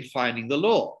difficulty in finding the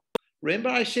law? Remember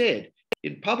I said,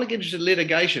 in public interest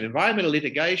litigation, environmental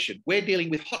litigation, we're dealing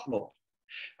with hot law,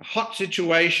 hot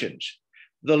situations.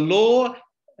 The law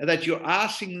that you're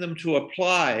asking them to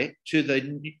apply to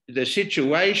the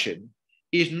situation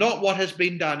is not what has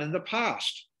been done in the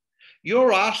past.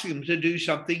 You're asking them to do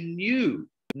something new,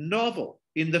 novel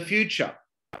in the future.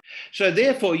 So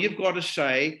therefore, you've got to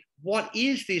say, what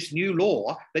is this new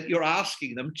law that you're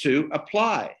asking them to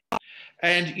apply?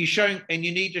 And you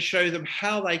need to show them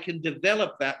how they can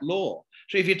develop that law.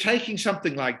 So if you're taking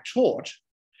something like tort,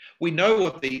 we know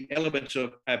what the elements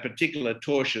of a particular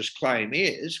tortious claim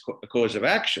is, a cause of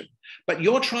action, but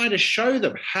you're trying to show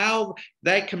them how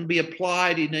they can be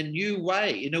applied in a new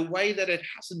way, in a way that it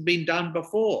hasn't been done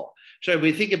before. So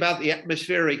we think about the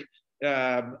atmospheric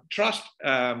trust,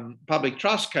 public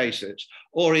trust cases,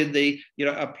 or in the,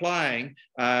 applying,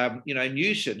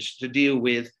 nuisance to deal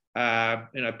with,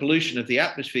 pollution of the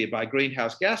atmosphere by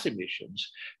greenhouse gas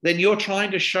emissions, then you're trying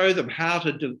to show them how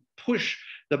to push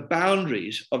the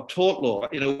boundaries of tort law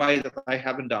in a way that they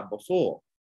haven't done before.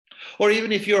 Or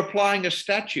even if you're applying a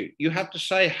statute, you have to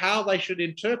say how they should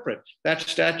interpret that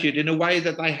statute in a way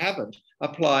that they haven't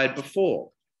applied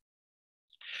before.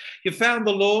 You've found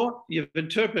the law, you've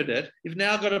interpreted it, you've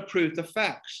now got to prove the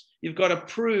facts. You've got to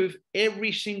prove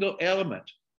every single element.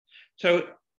 So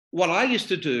what I used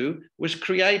to do was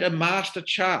create a master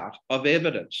chart of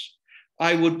evidence.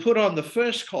 I would put on the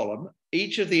first column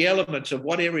each of the elements of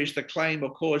whatever is the claim or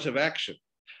cause of action.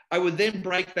 I would then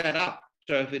break that up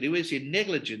So if it is in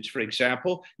negligence, for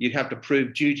example, you have to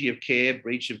prove duty of care,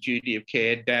 breach of duty of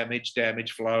care,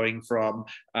 damage flowing from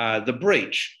the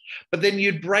breach. But then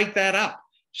you'd break that up.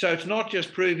 So it's not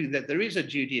just proving that there is a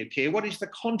duty of care. What is the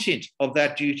content of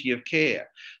that duty of care?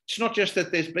 It's not just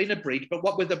that there's been a breach, but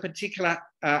what were the particular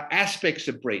aspects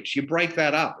of breach? You break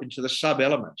that up into the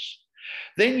sub-elements.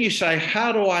 Then you say,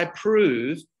 how do I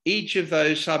prove each of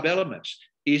those sub-elements?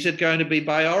 Is it going to be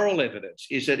by oral evidence?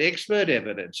 Is it expert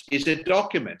evidence? Is it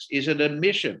documents? Is it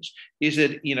admissions? Is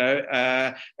it,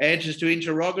 answers to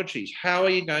interrogatories? How are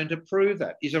you going to prove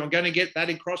that? Is I'm going to get that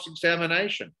in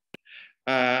cross-examination?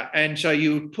 And so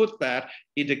you put that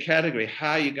into category,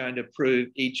 how you're going to prove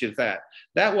each of that.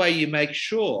 That way you make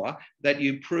sure that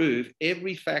you prove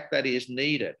every fact that is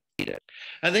needed.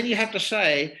 And then you have to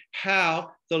say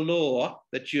how the law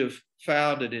that you've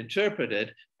found and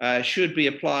interpreted should be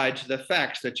applied to the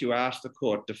facts that you ask the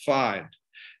court to find.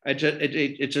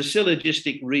 It's a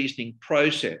syllogistic reasoning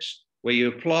process where you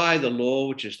apply the law,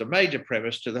 which is the major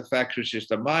premise, to the facts, which is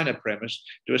the minor premise,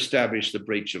 to establish the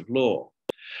breach of law.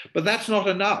 But that's not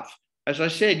enough. As I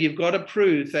said, you've got to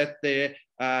prove that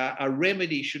a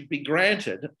remedy should be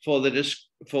granted for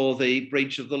the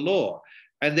breach of the law.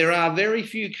 And there are very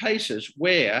few cases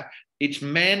where it's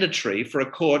mandatory for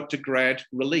a court to grant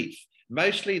relief.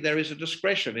 Mostly there is a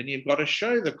discretion, and you've got to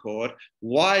show the court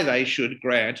why they should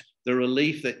grant the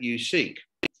relief that you seek.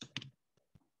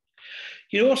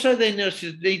 You also then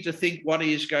need to think what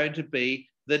is going to be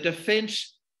the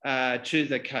defence to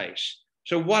the case.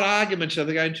 So what arguments are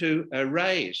they going to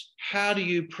raise? How do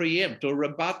you preempt or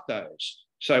rebut those?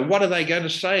 So what are they going to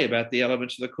say about the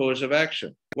elements of the cause of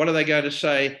action? What are they going to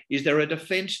say? Is there a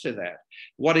defence to that?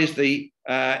 What is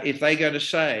if they're going to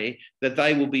say that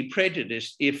they will be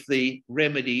prejudiced if the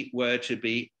remedy were to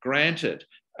be granted,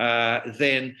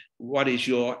 then what is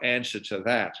your answer to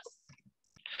that?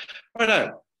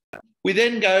 Righto. We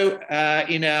then go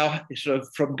in our sort of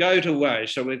from go to woe.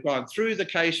 So we've gone through the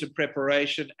case of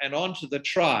preparation and on to the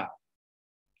trial.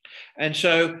 And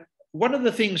so one of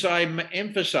the things I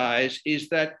emphasize is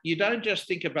that you don't just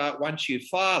think about once you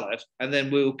file it and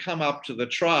then we'll come up to the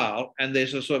trial and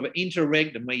there's a sort of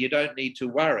interregnum where you don't need to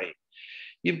worry.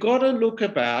 You've got to look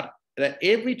about that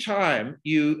every time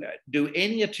you do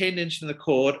any attendance in the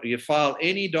court or you file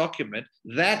any document,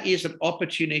 that is an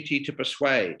opportunity to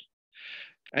persuade.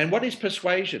 And what is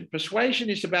persuasion? Persuasion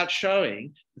is about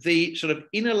showing the sort of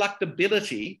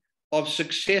ineluctability of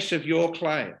success of your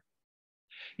claim.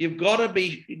 You've got to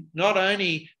be not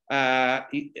only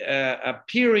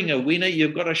appearing a winner,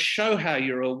 you've got to show how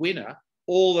you're a winner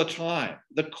all the time.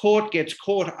 The court gets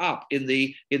caught up in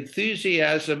the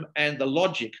enthusiasm and the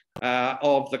logic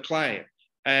of the claim,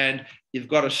 and you've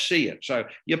got to see it. So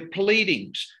your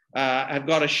pleadings have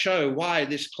got to show why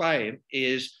this claim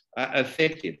is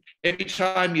effective. Every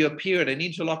time you appear at an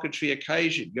interlocutory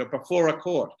occasion, you're before a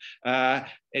court,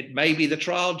 it may be the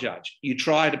trial judge, you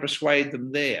try to persuade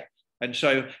them there. And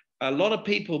so a lot of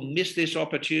people miss this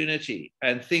opportunity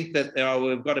and think that, oh,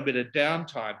 we've got a bit of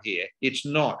downtime here. It's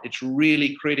not. It's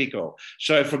really critical.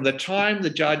 So from the time the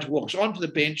judge walks onto the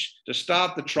bench to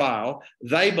start the trial,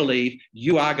 they believe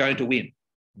you are going to win.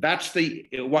 That's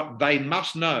what they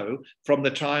must know from the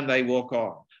time they walk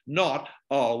on. Not,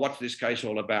 oh, what's this case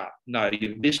all about? No,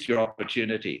 you've missed your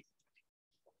opportunity.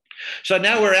 So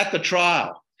now we're at the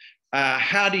trial.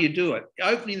 How do you do it?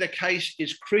 Opening the case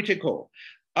is critical.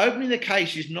 Opening the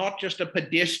case is not just a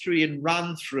pedestrian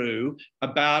run through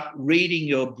about reading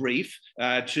your brief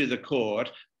to the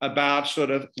court, about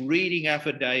sort of reading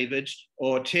affidavits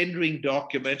or tendering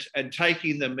documents and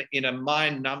taking them in a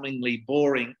mind-numbingly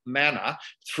boring manner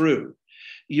through.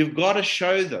 You've got to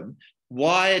show them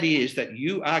why it is that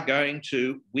you are going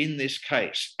to win this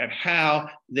case and how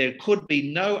there could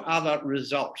be no other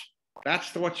result.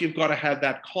 That's what you've got to have,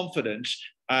 that confidence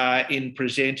in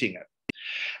presenting it.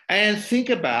 And think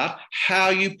about how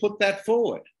you put that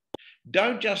forward.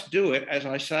 Don't just do it, as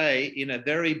I say, in a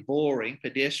very boring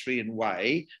pedestrian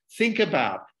way. Think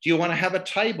about, do you want to have a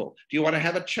table? Do you want to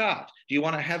have a chart? Do you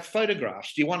want to have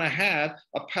photographs? Do you want to have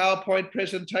a PowerPoint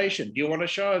presentation? Do you want to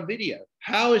show a video?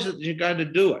 How is it that you're going to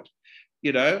do it?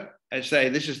 You know, and say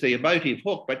this is the emotive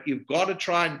hook, but you've got to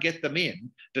try and get them in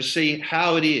to see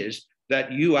how it is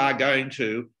that you are going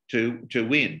to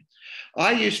win.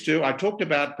 I talked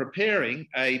about preparing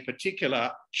a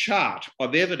particular chart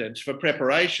of evidence for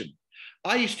preparation.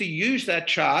 I used to use that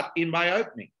chart in my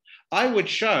opening. I would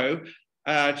show,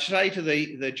 say to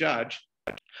the judge,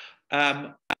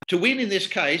 to win in this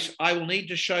case, I will need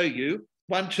to show you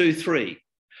 1, 2, 3.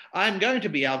 I'm going to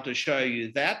be able to show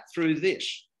you that through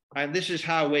this. And this is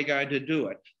how we're going to do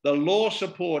it. The law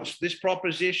supports this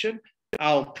proposition.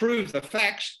 I'll prove the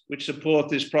facts which support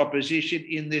this proposition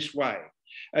in this way.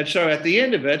 And so at the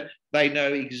end of it, they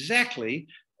know exactly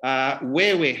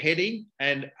where we're heading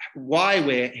and why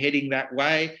we're heading that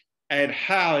way and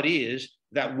how it is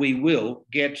that we will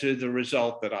get to the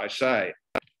result that I say.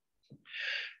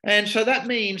 And so that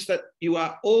means that you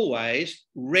are always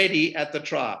ready at the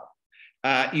trial.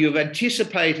 You've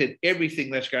anticipated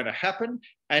everything that's going to happen,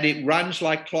 and it runs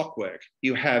like clockwork.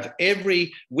 You have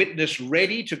every witness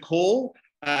ready to call.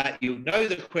 You know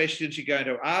the questions you're going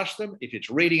to ask them. If it's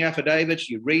reading affidavits,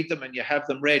 you read them and you have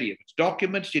them ready. If it's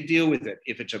documents, you deal with it.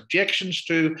 If it's objections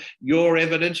to your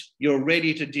evidence, you're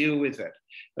ready to deal with it.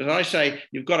 As I say,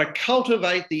 you've got to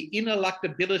cultivate the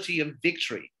ineluctability of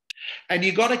victory, and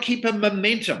you've got to keep a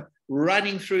momentum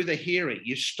running through the hearing.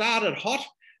 You started hot,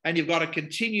 and you've got to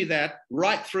continue that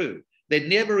right through. There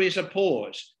never is a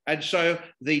pause. And so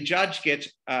the judge gets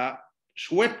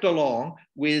swept along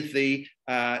with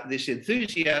this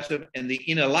enthusiasm and the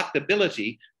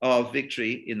ineluctability of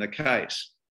victory in the case.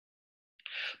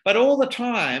 But all the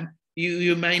time,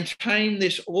 you maintain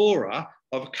this aura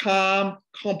of calm,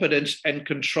 competence, and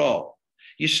control.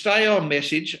 You stay on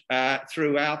message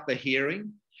throughout the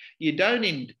hearing. You don't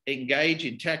engage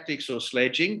in tactics or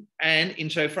sledging, and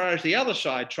insofar as the other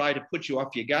side try to put you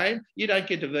off your game, you don't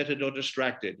get diverted or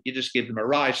distracted. You just give them a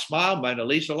wry smile, Mona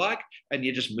Lisa-like, and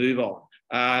you just move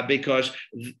on because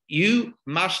you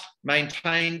must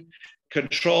maintain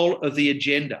control of the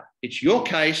agenda. It's your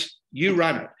case, you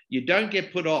run it. You don't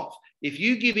get put off. If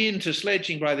you give in to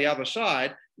sledging by the other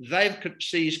side, they've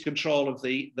seized control of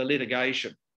the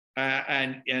litigation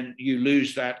and you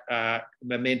lose that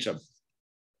momentum.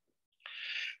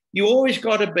 You always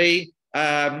got to be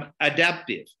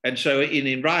adaptive. And so in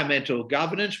environmental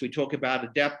governance, we talk about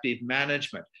adaptive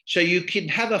management. So you can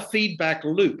have a feedback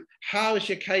loop. How is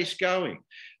your case going?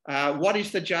 What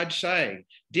is the judge saying?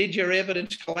 Did your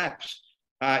evidence collapse?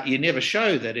 You never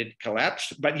show that it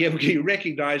collapsed, but you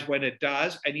recognize when it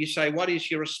does, and you say, what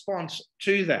is your response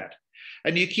to that?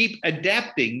 And you keep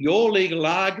adapting your legal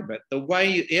argument, the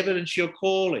way evidence you're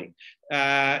calling,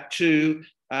 to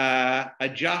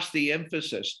adjust the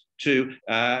emphasis, to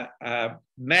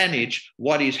manage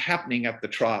what is happening at the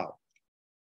trial.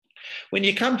 When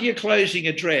you come to your closing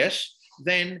address,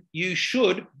 then you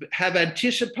should have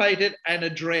anticipated and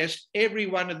addressed every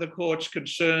one of the court's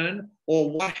concern or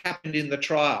what happened in the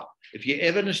trial. If your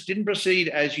evidence didn't proceed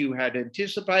as you had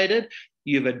anticipated,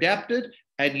 you've adapted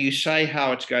and you say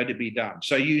how it's going to be done.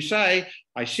 So you say,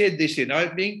 I said this in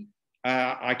opening,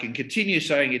 I can continue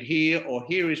saying it here, or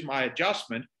here is my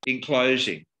adjustment in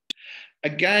closing.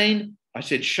 Again, I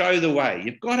said, show the way.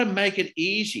 You've got to make it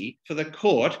easy for the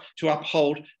court to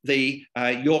uphold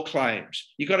your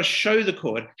claims. You've got to show the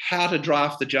court how to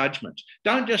draft the judgment.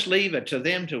 Don't just leave it to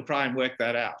them to try and work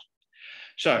that out.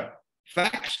 So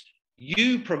facts,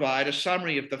 you provide a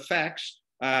summary of the facts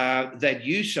that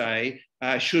you say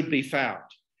should be found.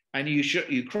 And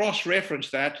you cross-reference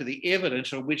that to the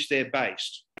evidence on which they're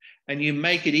based. And you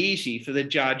make it easy for the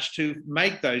judge to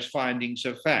make those findings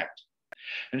of fact.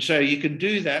 And so you can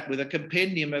do that with a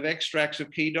compendium of extracts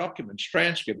of key documents,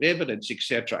 transcript, evidence,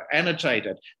 etc.,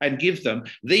 annotated, and give them,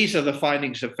 these are the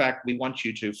findings of fact we want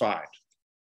you to find.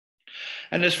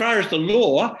 And as far as the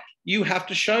law, you have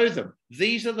to show them,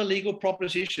 these are the legal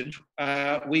propositions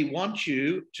we want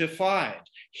you to find.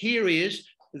 Here is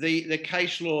the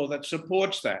case law that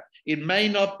supports that. It may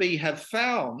not have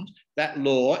found that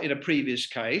law in a previous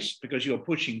case because you're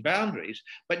pushing boundaries,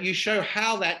 but you show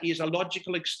how that is a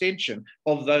logical extension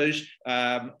of those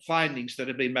findings that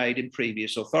have been made in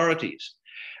previous authorities.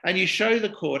 And you show the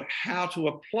court how to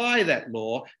apply that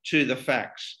law to the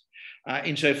facts.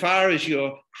 Insofar as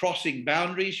you're crossing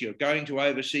boundaries, you're going to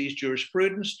overseas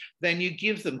jurisprudence, then you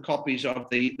give them copies of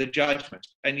the judgment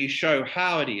and you show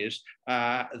how it is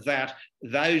that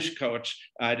those courts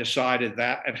decided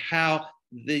that and how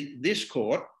this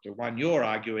court, the one you're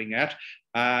arguing at,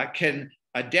 can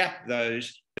adapt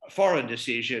those foreign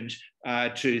decisions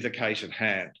to the case at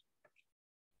hand.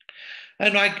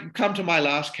 And I come to my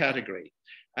last category,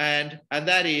 and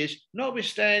that is,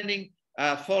 notwithstanding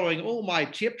following all my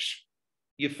tips,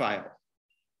 you fail,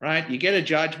 right? You get a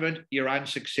judgment, you're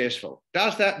unsuccessful.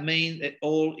 Does that mean that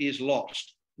all is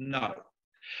lost? No.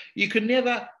 You can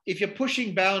never, if you're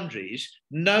pushing boundaries,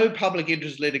 all public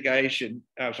interest litigation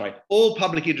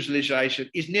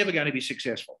is never going to be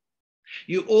successful.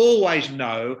 You always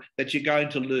know that you're going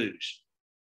to lose,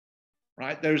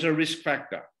 right? There's a risk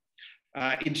factor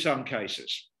in some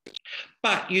cases.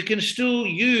 But you can still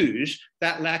use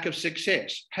that lack of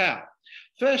success. How?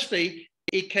 Firstly,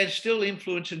 it can still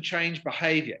influence and change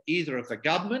behaviour, either of the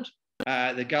government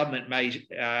the government may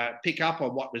pick up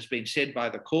on what has been said by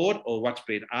the court or what's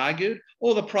been argued,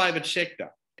 or the private sector,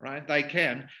 right? They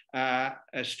can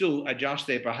still adjust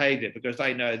their behaviour because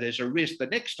they know there's a risk the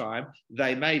next time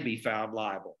they may be found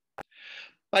liable.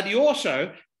 But you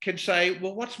also can say,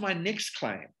 well, what's my next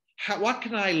claim? What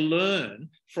can I learn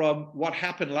from what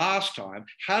happened last time?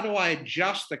 How do I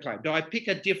adjust the claim? Do I pick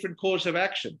a different course of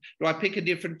action? Do I pick a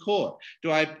different court?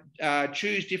 Do I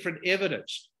choose different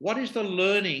evidence? What is the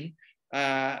learning,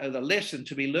 the lesson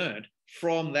to be learned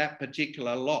from that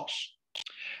particular loss?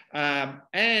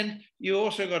 And you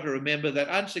also got to remember that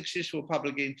unsuccessful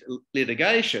public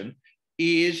litigation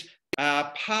is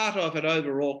part of an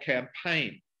overall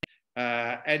campaign.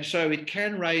 And so it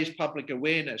can raise public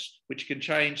awareness, which can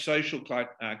change social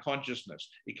consciousness.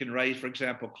 It can raise, for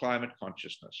example, climate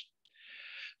consciousness.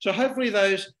 So hopefully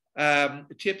those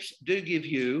tips do give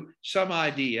you some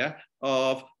idea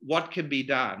of what can be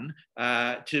done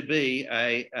to be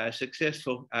a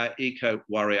successful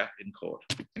eco-warrior in court.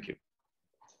 Thank you.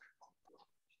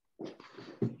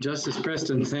 Justice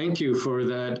Preston, thank you for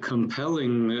that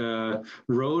compelling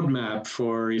roadmap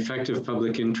for effective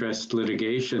public interest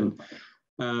litigation.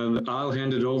 I'll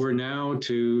hand it over now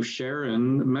to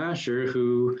Sharon Mascher,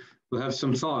 who will have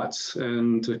some thoughts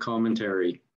and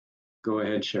commentary. Go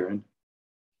ahead, Sharon.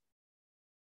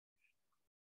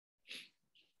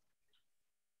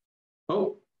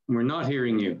 Oh, we're not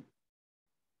hearing you.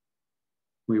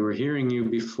 We were hearing you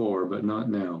before, but not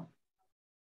now.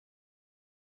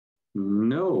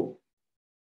 No.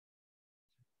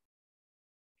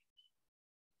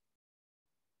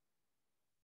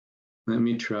 Let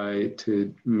me try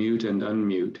to mute and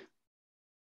unmute.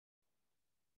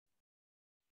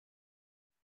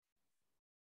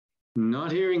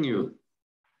 Not hearing you.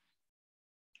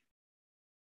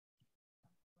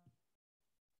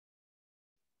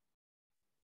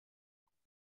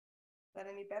 Is that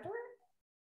any better?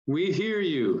 We hear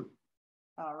you.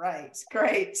 All right,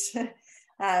 great.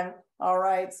 All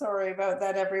right, sorry about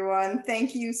that, everyone.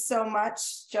 Thank you so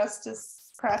much,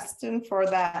 Justice Preston, for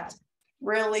that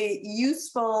really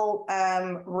useful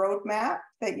roadmap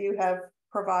that you have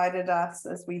provided us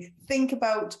as we think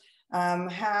about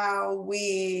how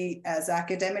we as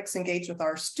academics engage with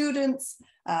our students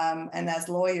and as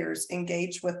lawyers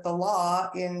engage with the law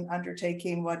in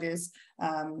undertaking what is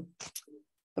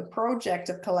the project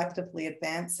of collectively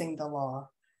advancing the law.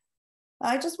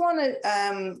 I just want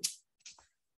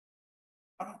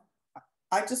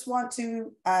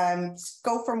to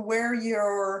go from where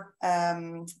you're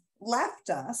left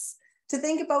us to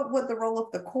think about what the role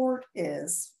of the court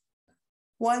is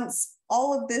once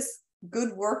all of this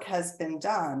good work has been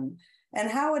done, and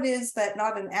how it is that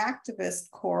not an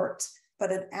activist court,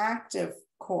 but an active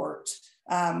court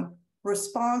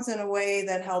responds in a way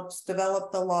that helps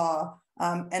develop the law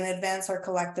and advance our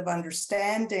collective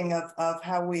understanding of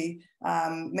how we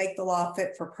make the law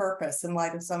fit for purpose in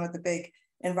light of some of the big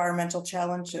environmental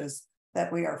challenges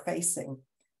that we are facing.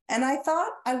 And I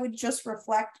thought I would just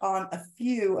reflect on a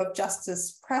few of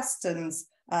Justice Preston's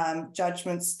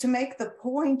judgments to make the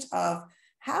point of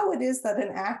how it is that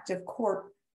an active court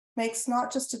makes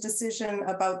not just a decision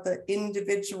about the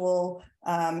individual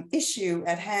issue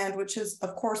at hand, which is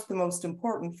of course the most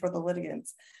important for the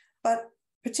litigants, but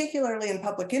particularly in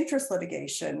public interest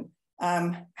litigation,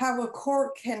 how a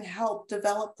court can help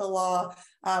develop the law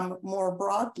more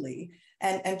broadly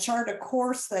and chart a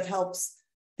course that helps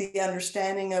the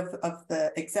understanding of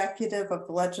the executive, of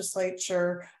the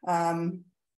legislature, and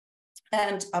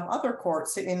of other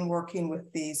courts in working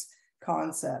with these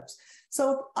concepts.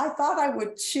 So I thought I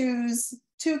would choose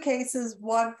two cases,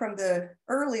 one from the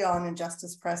early on in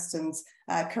Justice Preston's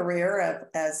career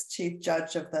as Chief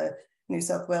Judge of the New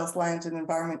South Wales Land and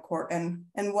Environment Court, and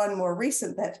one more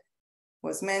recent that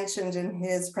was mentioned in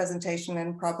his presentation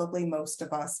and probably most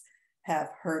of us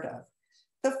have heard of.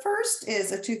 The first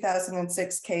is a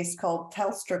 2006 case called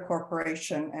Telstra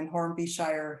Corporation and Hornby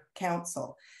Shire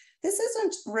Council. This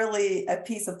isn't really a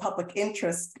piece of public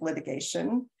interest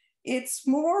litigation. It's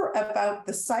more about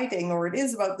the siting, or it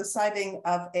is about the siting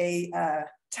of a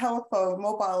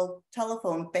mobile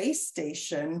telephone base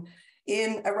station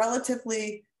in a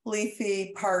relatively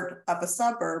leafy part of a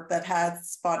suburb that had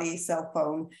spotty cell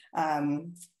phone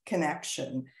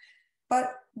connection.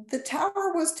 But the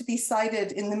tower was to be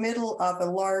sited in the middle of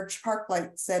a large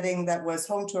parklight setting that was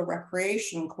home to a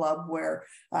recreation club where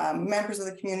members of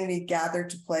the community gathered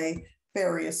to play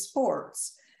various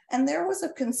sports. And there was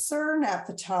a concern at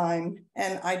the time,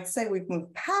 and I'd say we've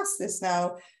moved past this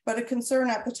now, but a concern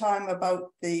at the time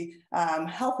about the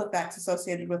health effects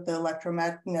associated with the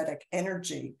electromagnetic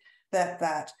energy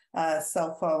that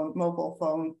mobile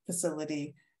phone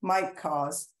facility might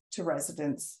cause to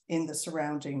residents in the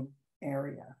surrounding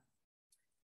area.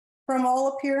 From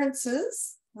all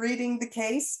appearances, reading the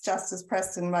case, Justice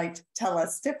Preston might tell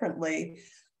us differently,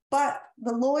 but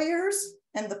the lawyers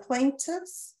and the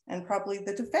plaintiffs, and probably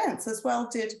the defense as well,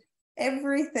 did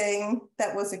everything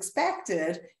that was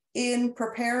expected in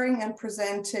preparing and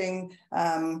presenting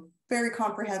very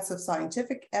comprehensive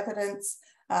scientific evidence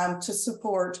to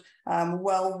support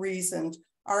well-reasoned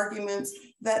arguments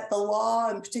that the law,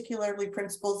 and particularly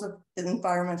principles of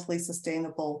environmentally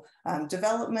sustainable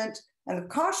development and the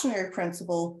cautionary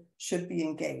principle, should be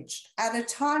engaged at a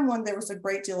time when there was a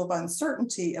great deal of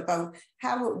uncertainty about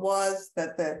how it was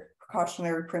that the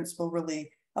precautionary principle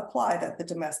really applied at the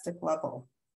domestic level.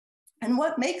 And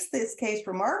what makes this case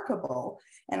remarkable,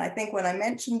 and I think when I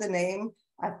mentioned the name,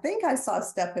 I think I saw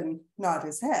Stephen nod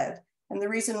his head, and the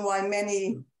reason why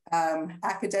many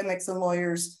academics and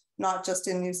lawyers, not just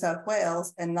in New South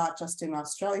Wales and not just in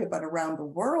Australia, but around the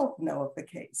world know of the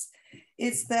case,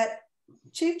 is that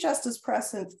Chief Justice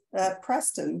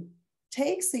Preston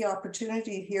takes the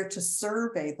opportunity here to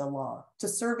survey the law, to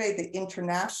survey the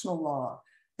international law,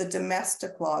 the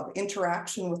domestic law, the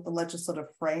interaction with the legislative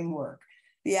framework,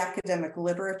 the academic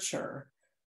literature,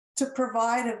 to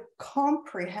provide a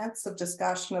comprehensive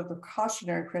discussion of the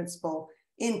cautionary principle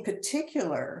in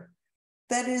particular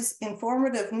that is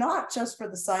informative, not just for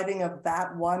the siting of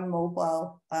that one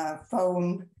mobile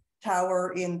phone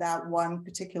tower in that one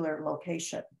particular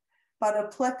location, but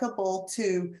applicable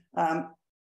to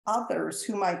others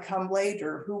who might come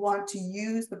later who want to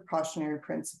use the precautionary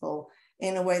principle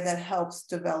in a way that helps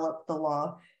develop the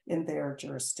law in their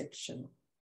jurisdiction.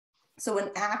 So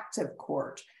an active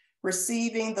court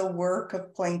receiving the work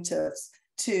of plaintiffs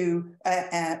to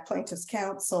plaintiffs'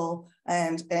 counsel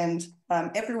and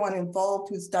everyone involved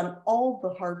who's done all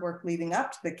the hard work leading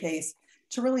up to the case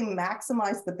to really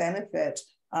maximize the benefit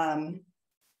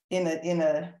in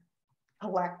a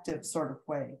collective sort of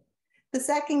way. The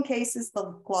second case is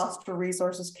the Gloucester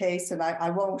Resources case, and I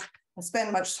won't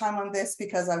spend much time on this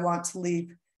because I want to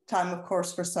leave time, of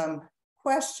course, for some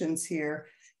questions here.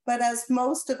 But as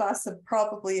most of us have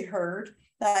probably heard,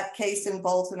 that case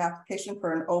involves an application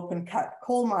for an open cut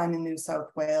coal mine in New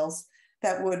South Wales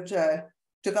that would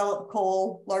develop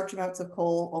coal, large amounts of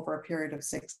coal, over a period of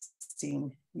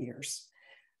 16 years.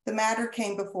 The matter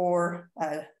came before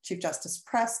Chief Justice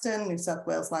Preston, New South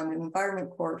Wales Land and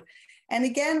Environment Court. And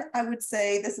again, I would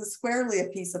say this is squarely a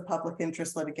piece of public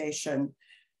interest litigation.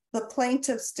 The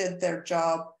plaintiffs did their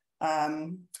job.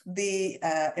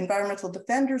 The Environmental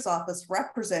Defender's Office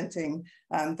representing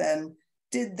them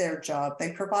did their job.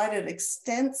 They provided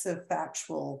extensive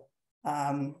factual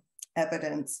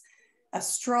evidence, a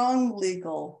strong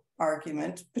legal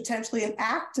argument, potentially an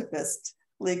activist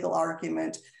legal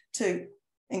argument to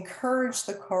encourage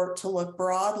the court to look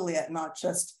broadly at not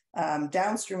just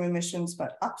downstream emissions,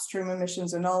 but upstream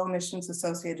emissions and all emissions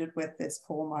associated with this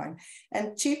coal mine.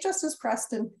 And Chief Justice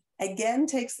Preston again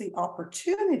takes the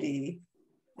opportunity,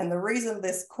 and the reason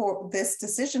this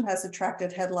decision has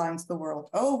attracted headlines the world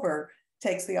over,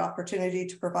 takes the opportunity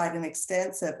to provide an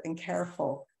extensive and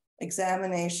careful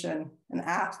examination and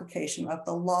application of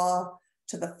the law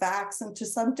to the facts and to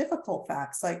some difficult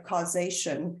facts like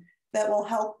causation that will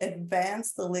help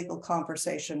advance the legal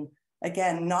conversation.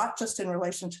 Again, not just in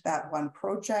relation to that one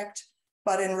project,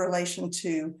 but in relation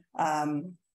to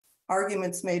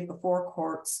arguments made before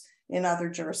courts in other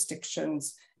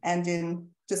jurisdictions and in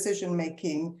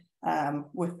decision-making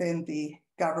within the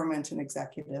government and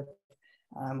executive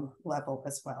level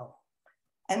as well.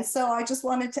 And so I just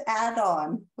wanted to add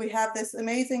on, we have this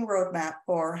amazing roadmap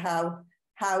for how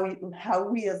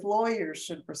we as lawyers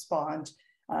should respond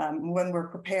when we're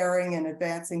preparing and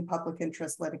advancing public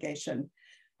interest litigation.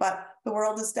 But the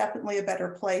world is definitely a better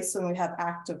place when we have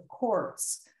active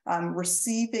courts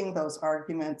receiving those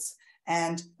arguments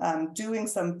and doing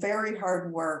some very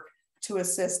hard work to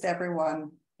assist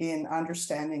everyone in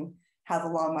understanding how the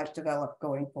law might develop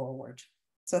going forward.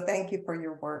 So thank you for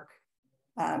your work,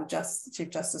 Chief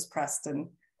Justice Preston.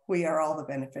 We are all the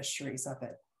beneficiaries of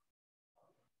it.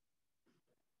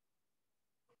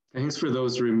 Thanks for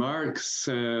those remarks,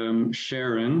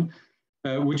 Sharon.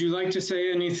 Would you like to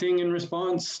say anything in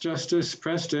response, Justice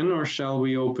Preston, or shall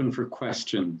we open for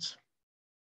questions?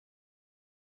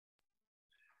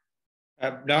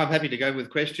 No, I'm happy to go with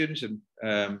questions, and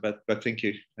but thank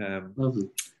you,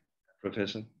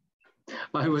 Professor.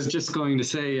 I was just going to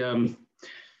say,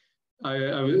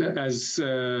 as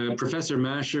Professor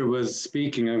Mascher was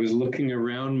speaking, I was looking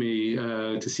around me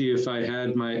to see if I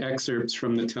had my excerpts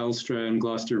from the Telstra and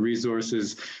Gloucester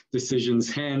Resources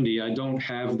decisions handy. I don't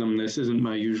have them. This isn't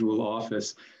my usual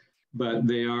office. but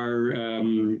they are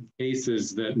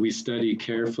cases that we study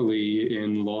carefully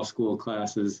in law school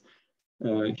classes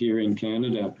here in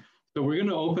Canada. So we're going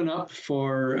to open up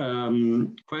for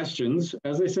questions.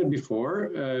 As I said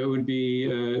before, it would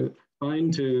be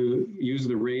fine to use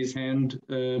the raise hand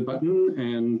button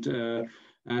and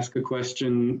ask a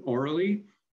question orally.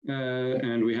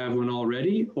 And we have one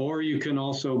already, or you can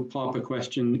also pop a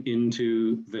question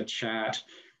into the chat.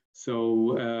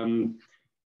 So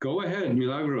go ahead,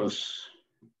 Milagros.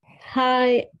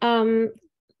 Hi,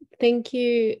 thank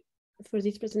you for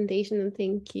this presentation, and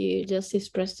thank you, Justice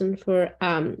Preston, for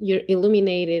your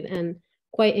illuminated and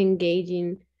quite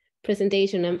engaging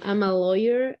presentation. I'm a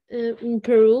lawyer in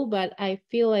Peru, but I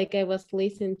feel like I was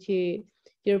listening to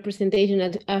your presentation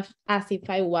as if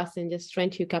I wasn't, just trying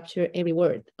to capture every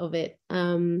word of it.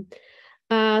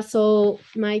 So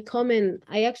my comment,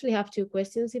 I actually have two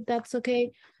questions, if that's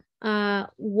okay.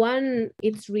 One,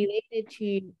 it's related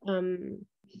to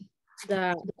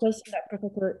the question that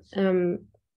Professor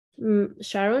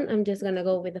Sharon, I'm just gonna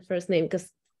go with the first name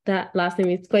because that last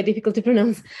name is quite difficult to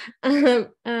pronounce,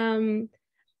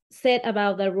 said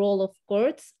about the role of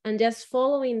courts. And just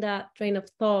following that train of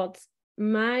thoughts,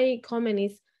 my comment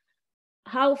is,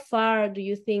 how far do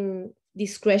you think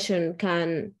discretion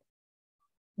can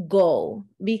go?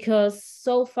 Because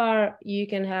so far you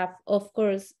can have, of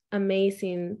course,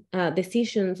 amazing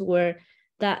decisions where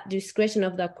that discretion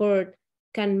of the court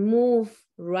can move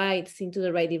rights into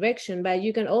the right direction, but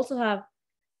you can also have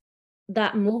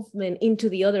that movement into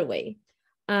the other way,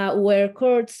 where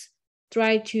courts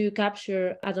try to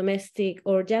capture a domestic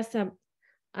or just a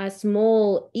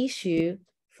small issue.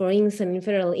 For instance, in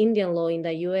federal Indian law in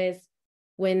the US,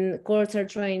 when courts are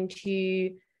trying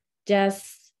to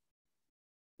just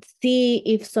see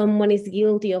if someone is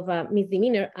guilty of a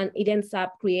misdemeanor, and it ends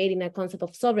up creating a concept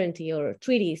of sovereignty or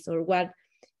treaties or what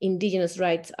indigenous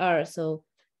rights are. So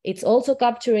it's also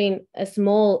capturing a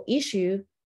small issue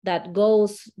that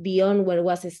goes beyond what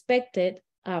was expected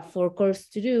for courts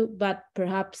to do, but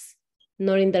perhaps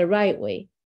not in the right way.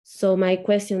 So my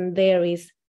question there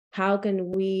is, how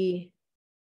can we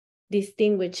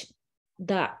distinguish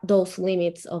those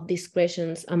limits of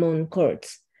discretions among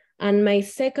courts? And my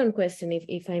second question,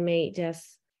 if I may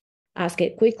just ask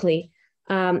it quickly,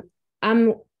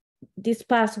 this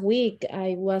past week,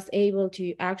 I was able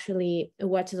to actually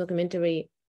watch a documentary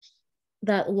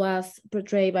that was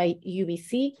portrayed by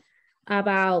UBC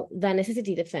about the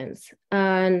necessity defense.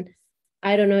 And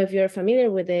I don't know if you're familiar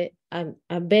with it.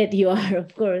 I bet you are,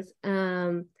 of course.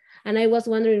 And I was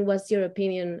wondering, what's your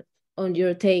opinion on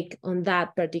your take on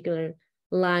that particular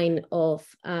line of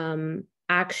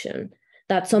action,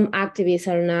 that some activists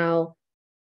are now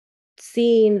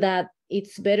seeing that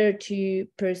it's better to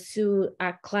pursue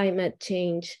a climate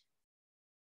change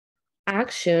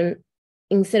action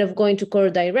instead of going to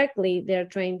court directly. They're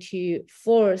trying to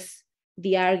force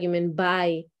the argument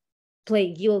by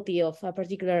plead guilty of a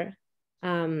particular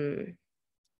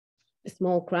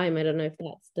small crime. I don't know if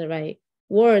that's the right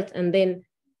word, and then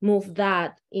move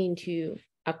that into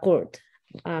a court.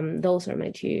 Those are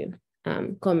my two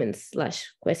comments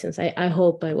 / questions. I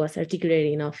hope I was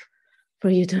articulate enough for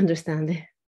you to understand it.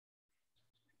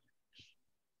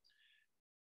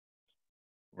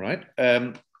 Right.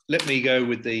 Let me go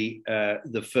with the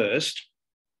first.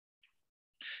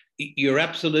 You're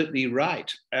absolutely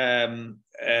right.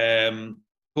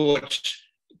 Courts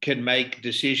can make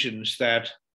decisions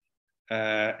that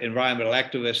environmental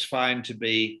activists find to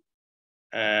be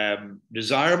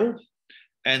desirable,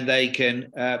 and they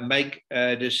can make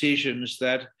decisions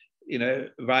that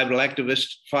environmental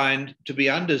activists find to be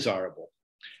undesirable.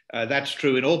 That's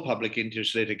true in all public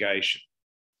interest litigation.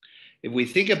 If we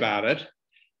think about it,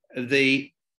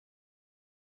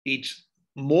 it's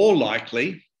more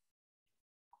likely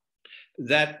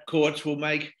that courts will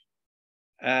make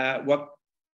what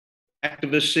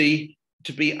activists see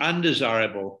to be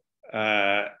undesirable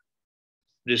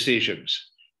decisions.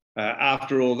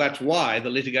 After all, that's why the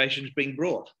litigation is being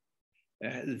brought.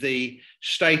 The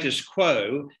status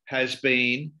quo has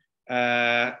been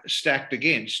stacked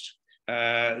against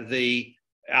the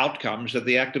outcomes that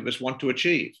the activists want to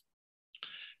achieve.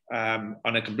 On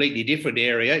a completely different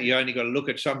area, you only got to look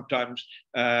at sometimes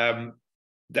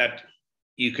that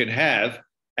you can have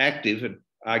active and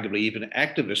arguably even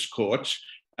activist courts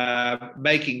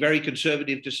making very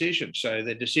conservative decisions. So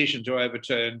the decision to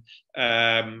overturn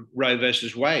Roe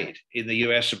versus Wade in the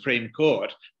US Supreme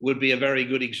Court would be a very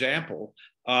good example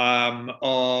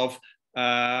of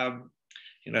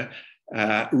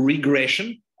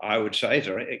regression I would say it's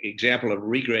an example of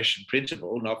regression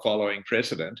principle, not following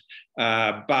precedent,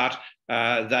 but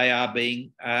they are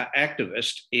being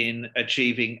activists in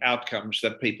achieving outcomes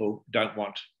that people don't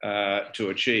want to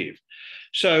achieve.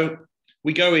 So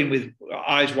we go in with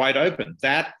eyes wide open.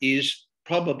 That is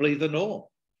probably the norm.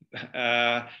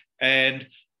 And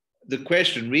the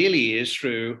question really is,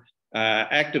 through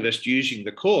activists using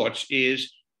the courts,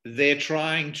 is they're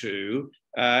trying to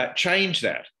change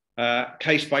that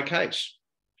case by case.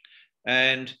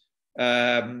 And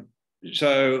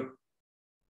so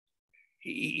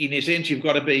in a sense, you've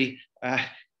got to be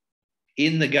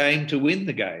in the game to win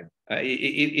the game.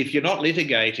 If you're not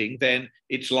litigating, then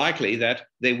it's likely that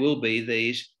there will be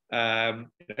these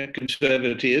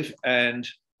conservative and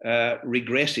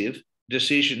regressive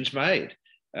decisions made.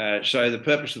 So the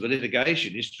purpose of the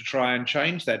litigation is to try and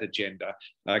change that agenda,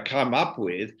 come up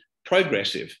with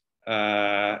progressive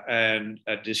and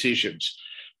decisions.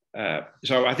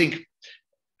 So I think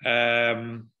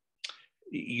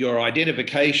your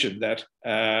identification that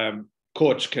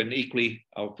courts can equally,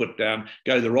 I'll put down,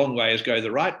 go the wrong way as go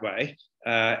the right way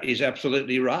is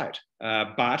absolutely right.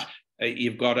 But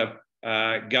you've got to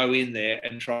go in there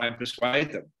and try and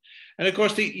persuade them. And of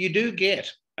course, you do get,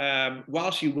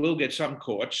 whilst you will get some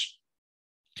courts,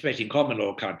 especially in common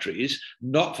law countries,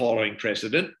 not following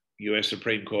precedent, US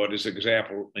Supreme Court is an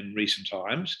example in recent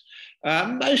times,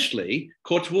 mostly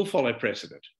courts will follow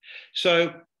precedent.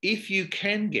 So if you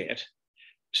can get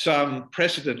some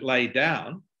precedent laid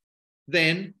down,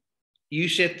 then you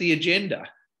set the agenda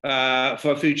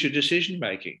for future decision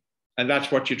making. And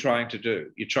that's what you're trying to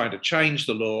do. You're trying to change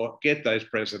the law, get those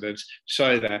precedents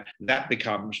so that that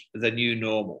becomes the new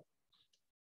normal.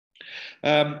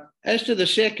 As to the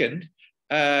second,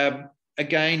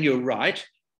 again, you're right.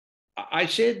 I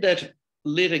said that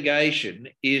litigation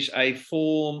is a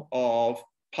form of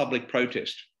public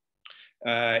protest.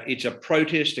 It's a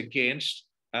protest against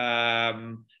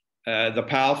the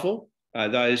powerful,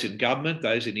 those in government,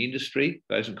 those in industry,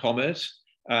 those in commerce.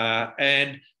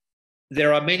 And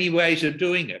there are many ways of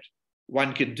doing it.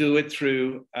 One can do it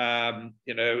through,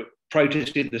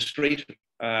 protest in the street.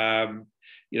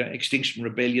 Extinction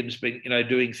Rebellion's been,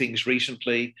 doing things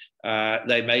recently.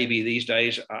 They may be these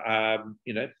days,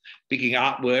 picking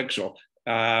artworks or,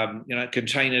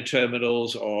 container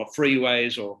terminals or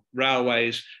freeways or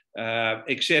railways,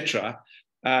 etc.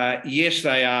 Yes,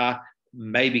 they are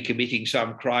maybe committing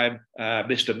some crime,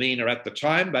 misdemeanor at the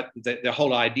time, but the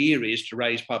whole idea is to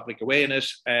raise public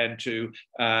awareness and to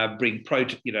bring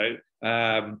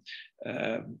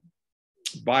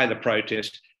by the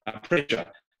protest pressure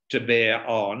to bear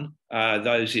on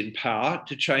those in power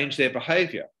to change their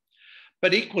behaviour.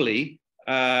 But equally,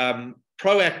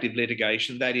 proactive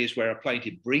litigation, that is where a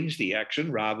plaintiff brings the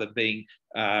action rather than being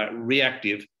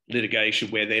reactive litigation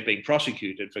where they're being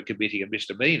prosecuted for committing a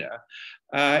misdemeanor,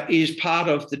 is part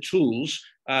of the tools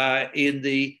in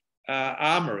the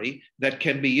armoury that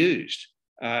can be used.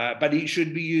 But it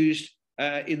should be used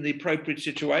in the appropriate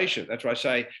situation. That's why I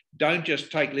say, don't just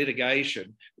take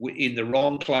litigation in the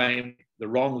wrong claim, the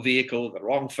wrong vehicle, the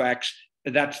wrong facts.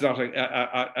 That's not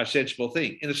a sensible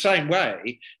thing. In the same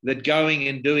way that going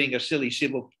and doing a silly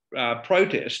civil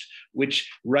protest, which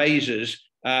raises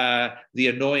the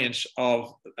annoyance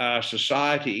of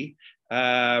society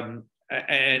and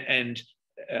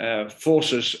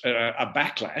forces a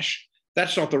backlash,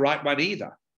 that's not the right one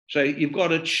either. So you've got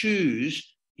to choose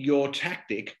your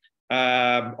tactic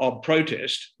of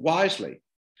protest wisely.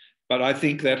 But I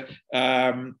think that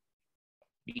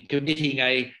committing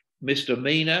a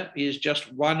misdemeanor is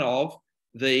just one of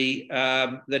the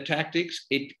tactics.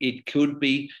 It could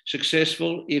be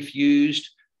successful if used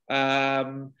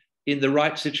in the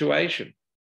right situation.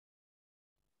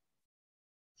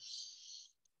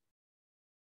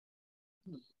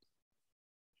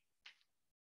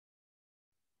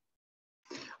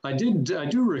 I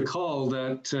do recall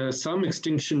that some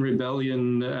Extinction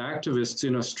Rebellion activists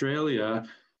in Australia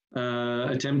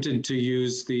attempted to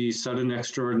use the sudden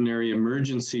extraordinary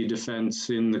emergency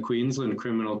defense in the Queensland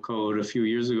Criminal Code a few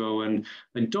years ago, and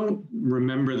I don't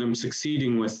remember them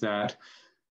succeeding with that.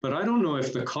 But I don't know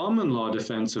if the common law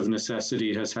defense of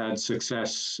necessity has had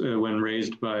success when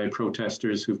raised by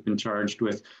protesters who've been charged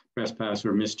with trespass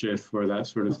or mischief or that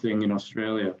sort of thing in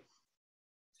Australia.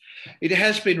 It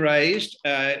has been raised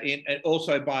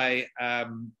also by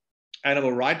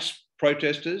animal rights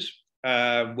protesters,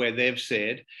 where they've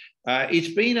said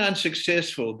it's been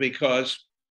unsuccessful because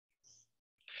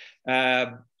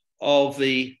of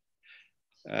the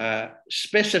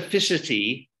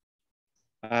specificity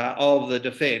of the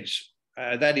defence.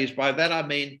 That is, by that I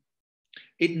mean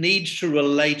it needs to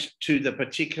relate to the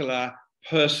particular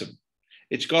person.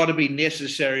 It's got to be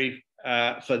necessary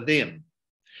for them.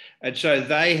 And so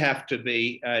they have to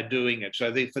be doing it.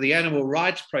 So for the animal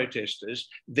rights protesters,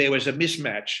 there was a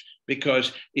mismatch,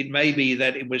 because it may be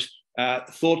that it was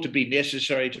thought to be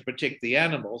necessary to protect the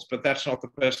animals, but that's not the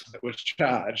person that was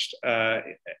charged.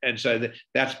 And so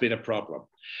that's been a problem.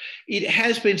 It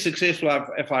has been successful,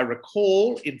 if I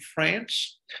recall, in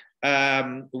France,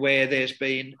 where there's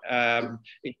been,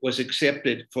 it was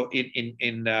accepted for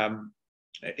in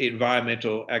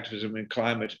environmental activism and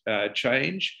climate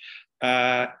change.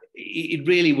 It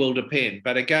really will depend.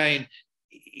 But again,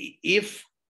 if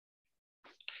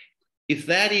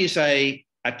that is a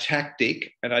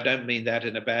tactic, and I don't mean that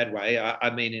in a bad way,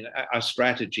 I mean in a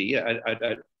strategy,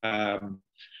 a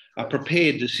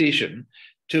prepared decision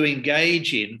to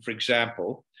engage in, for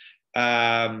example,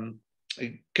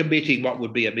 committing what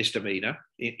would be a misdemeanor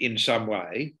in some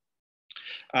way,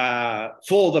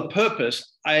 for the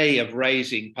purpose, A, of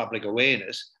raising public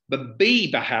awareness, but B,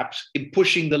 perhaps in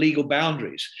pushing the legal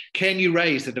boundaries. Can you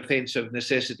raise the defense of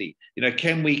necessity?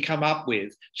 Can we come up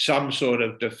with some sort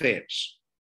of defense?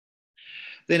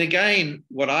 Then again,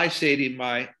 what I said in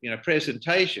my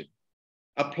presentation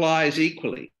applies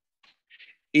equally.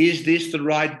 Is this the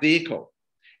right vehicle?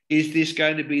 Is this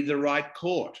going to be the right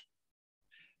court?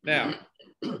 Now,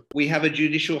 we have a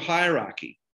judicial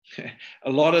hierarchy. A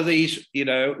lot of these,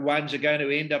 ones are going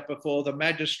to end up before the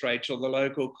magistrates or the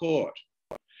local court.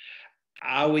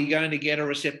 Are we going to get a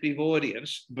receptive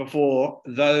audience before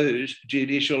those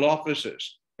judicial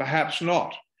officers? Perhaps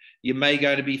not. You may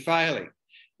go to be failing.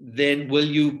 Then will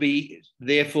you be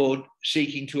therefore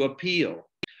seeking to appeal?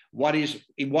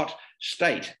 In what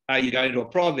state are you going to? A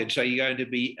province are you going to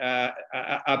be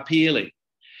appealing?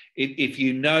 If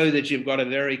you know that you've got a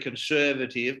very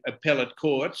conservative appellate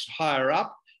courts higher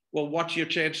up, well, what's your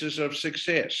chances of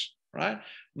success, right?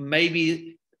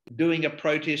 Maybe doing a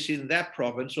protest in that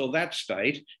province or that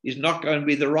state is not going to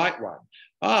be the right one.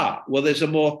 Well, there's a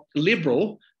more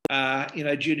liberal,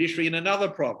 judiciary in another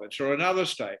province or another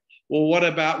state. Well, what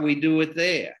about we do it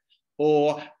there?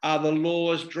 Or are the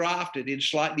laws drafted in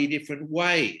slightly different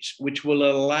ways, which will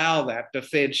allow that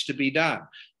defense to be done?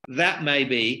 That may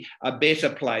be a better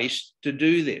place to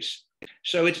do this.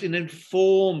 So it's an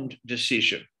informed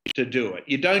decision to do it.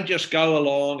 You don't just go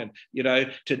along and,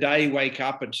 today wake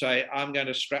up and say, I'm going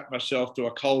to strap myself to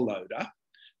a coal loader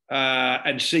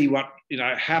and see what,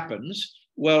 happens.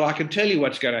 Well, I can tell you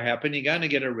what's going to happen. You're going to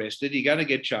get arrested. You're going to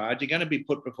get charged. You're going to be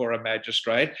put before a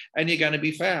magistrate and you're going to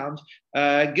be found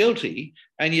guilty,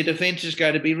 and your defense is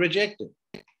going to be rejected.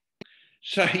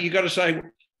 So you've got to say,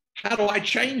 how do I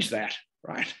change that,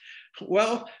 right?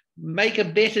 Well, make a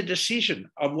better decision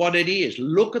of what it is.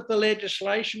 Look at the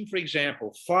legislation, for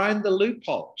example, find the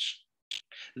loopholes.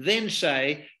 Then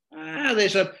say,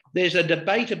 there's a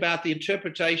debate about the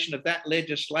interpretation of that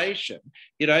legislation.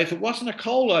 If it wasn't a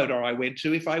coal loader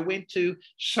if I went to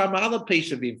some other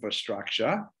piece of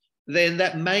infrastructure, then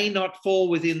that may not fall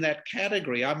within that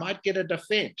category. I might get a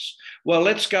defense. Well,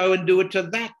 let's go and do it to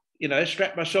that,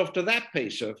 strap myself to that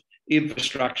piece of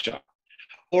infrastructure.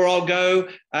 Or I'll go,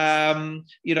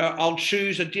 I'll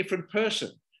choose a different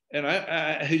person,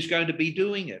 who's going to be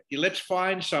doing it. Let's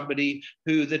find somebody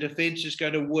who the defense is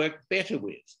going to work better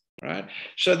with, right?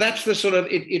 So that's the sort of,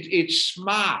 it's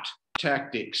smart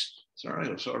tactics. Sorry,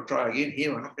 I'll sort of try again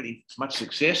here. We're not getting much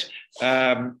success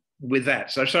with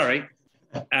that. So sorry.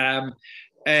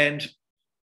 And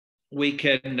we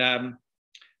can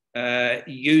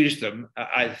use them,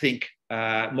 I think,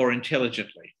 more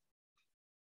intelligently.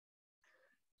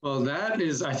 Well, that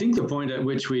is, I think, the point at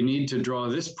which we need to draw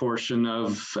this portion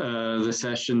of the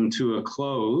session to a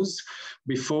close.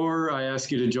 Before I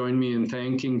ask you to join me in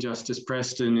thanking Justice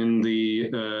Preston in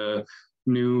the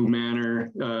new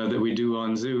manner that we do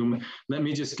on Zoom, let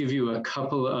me just give you a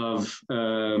couple of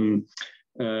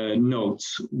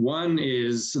notes. One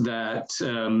is that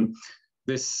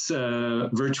this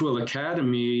virtual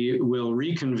academy will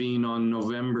reconvene on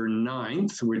November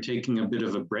 9th. We're taking a bit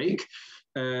of a break.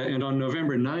 And on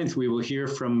November 9th, we will hear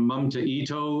from Mamta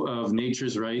Ito of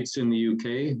Nature's Rights in the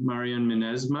UK, Marian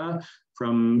Minnesma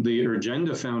from the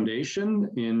Urgenda Foundation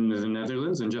in the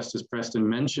Netherlands, and Justice Preston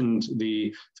mentioned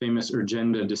the famous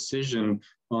Urgenda decision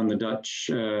on the Dutch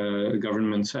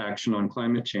government's action on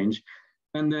climate change.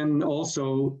 And then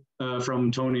also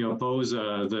from Tony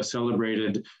Opoza, the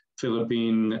celebrated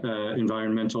Philippine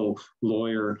environmental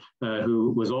lawyer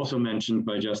who was also mentioned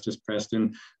by Justice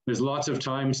Preston. There's lots of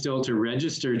time still to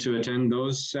register to attend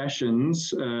those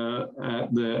sessions at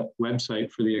the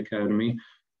website for the Academy.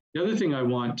 The other thing I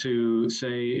want to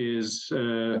say is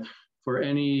for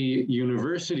any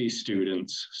university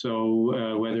students,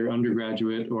 so whether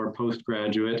undergraduate or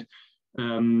postgraduate,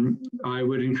 I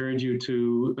would encourage you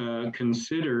to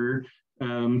consider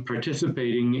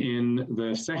participating in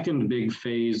the second big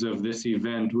phase of this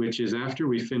event, which is after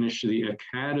we finish the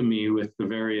academy with the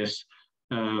various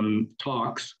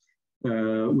talks,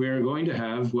 we're going to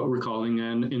have what we're calling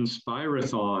an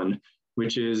Inspirathon,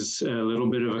 which is a little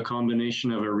bit of a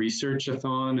combination of a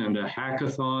research-a-thon and a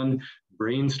hackathon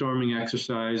brainstorming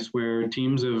exercise where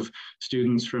teams of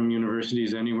students from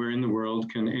universities anywhere in the world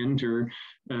can enter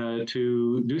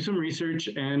to do some research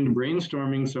and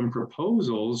brainstorming some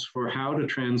proposals for how to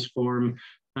transform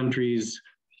countries'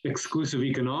 exclusive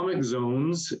economic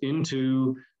zones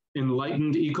into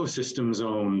enlightened ecosystem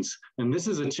zones. And this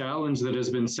is a challenge that has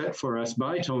been set for us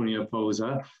by Tony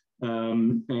Oposa,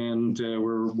 and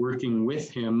we're working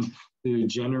with him to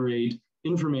generate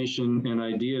information and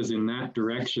ideas in that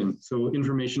direction. So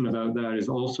information about that is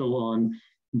also on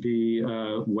the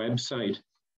website.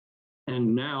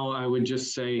 And now I would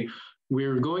just say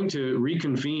we're going to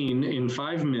reconvene in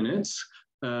 5 minutes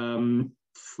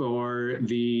for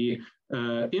the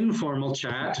informal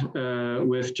chat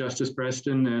with Justice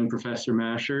Preston and Professor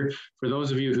Mascher. For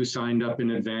those of you who signed up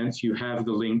in advance, you have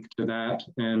the link to that,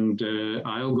 and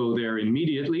I'll go there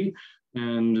immediately,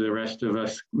 and the rest of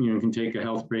us can take a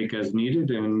health break as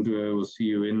needed, and we'll see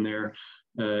you in there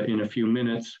in a few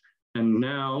minutes. And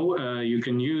now you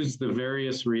can use the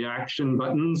various reaction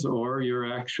buttons or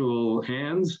your actual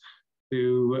hands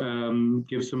to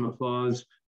give some applause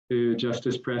to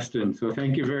Justice Preston. So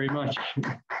thank you very much.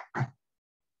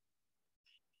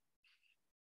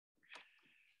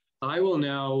 I will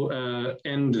now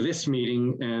end this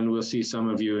meeting, and we'll see some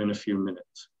of you in a few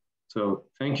minutes. So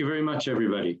thank you very much,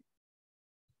 everybody.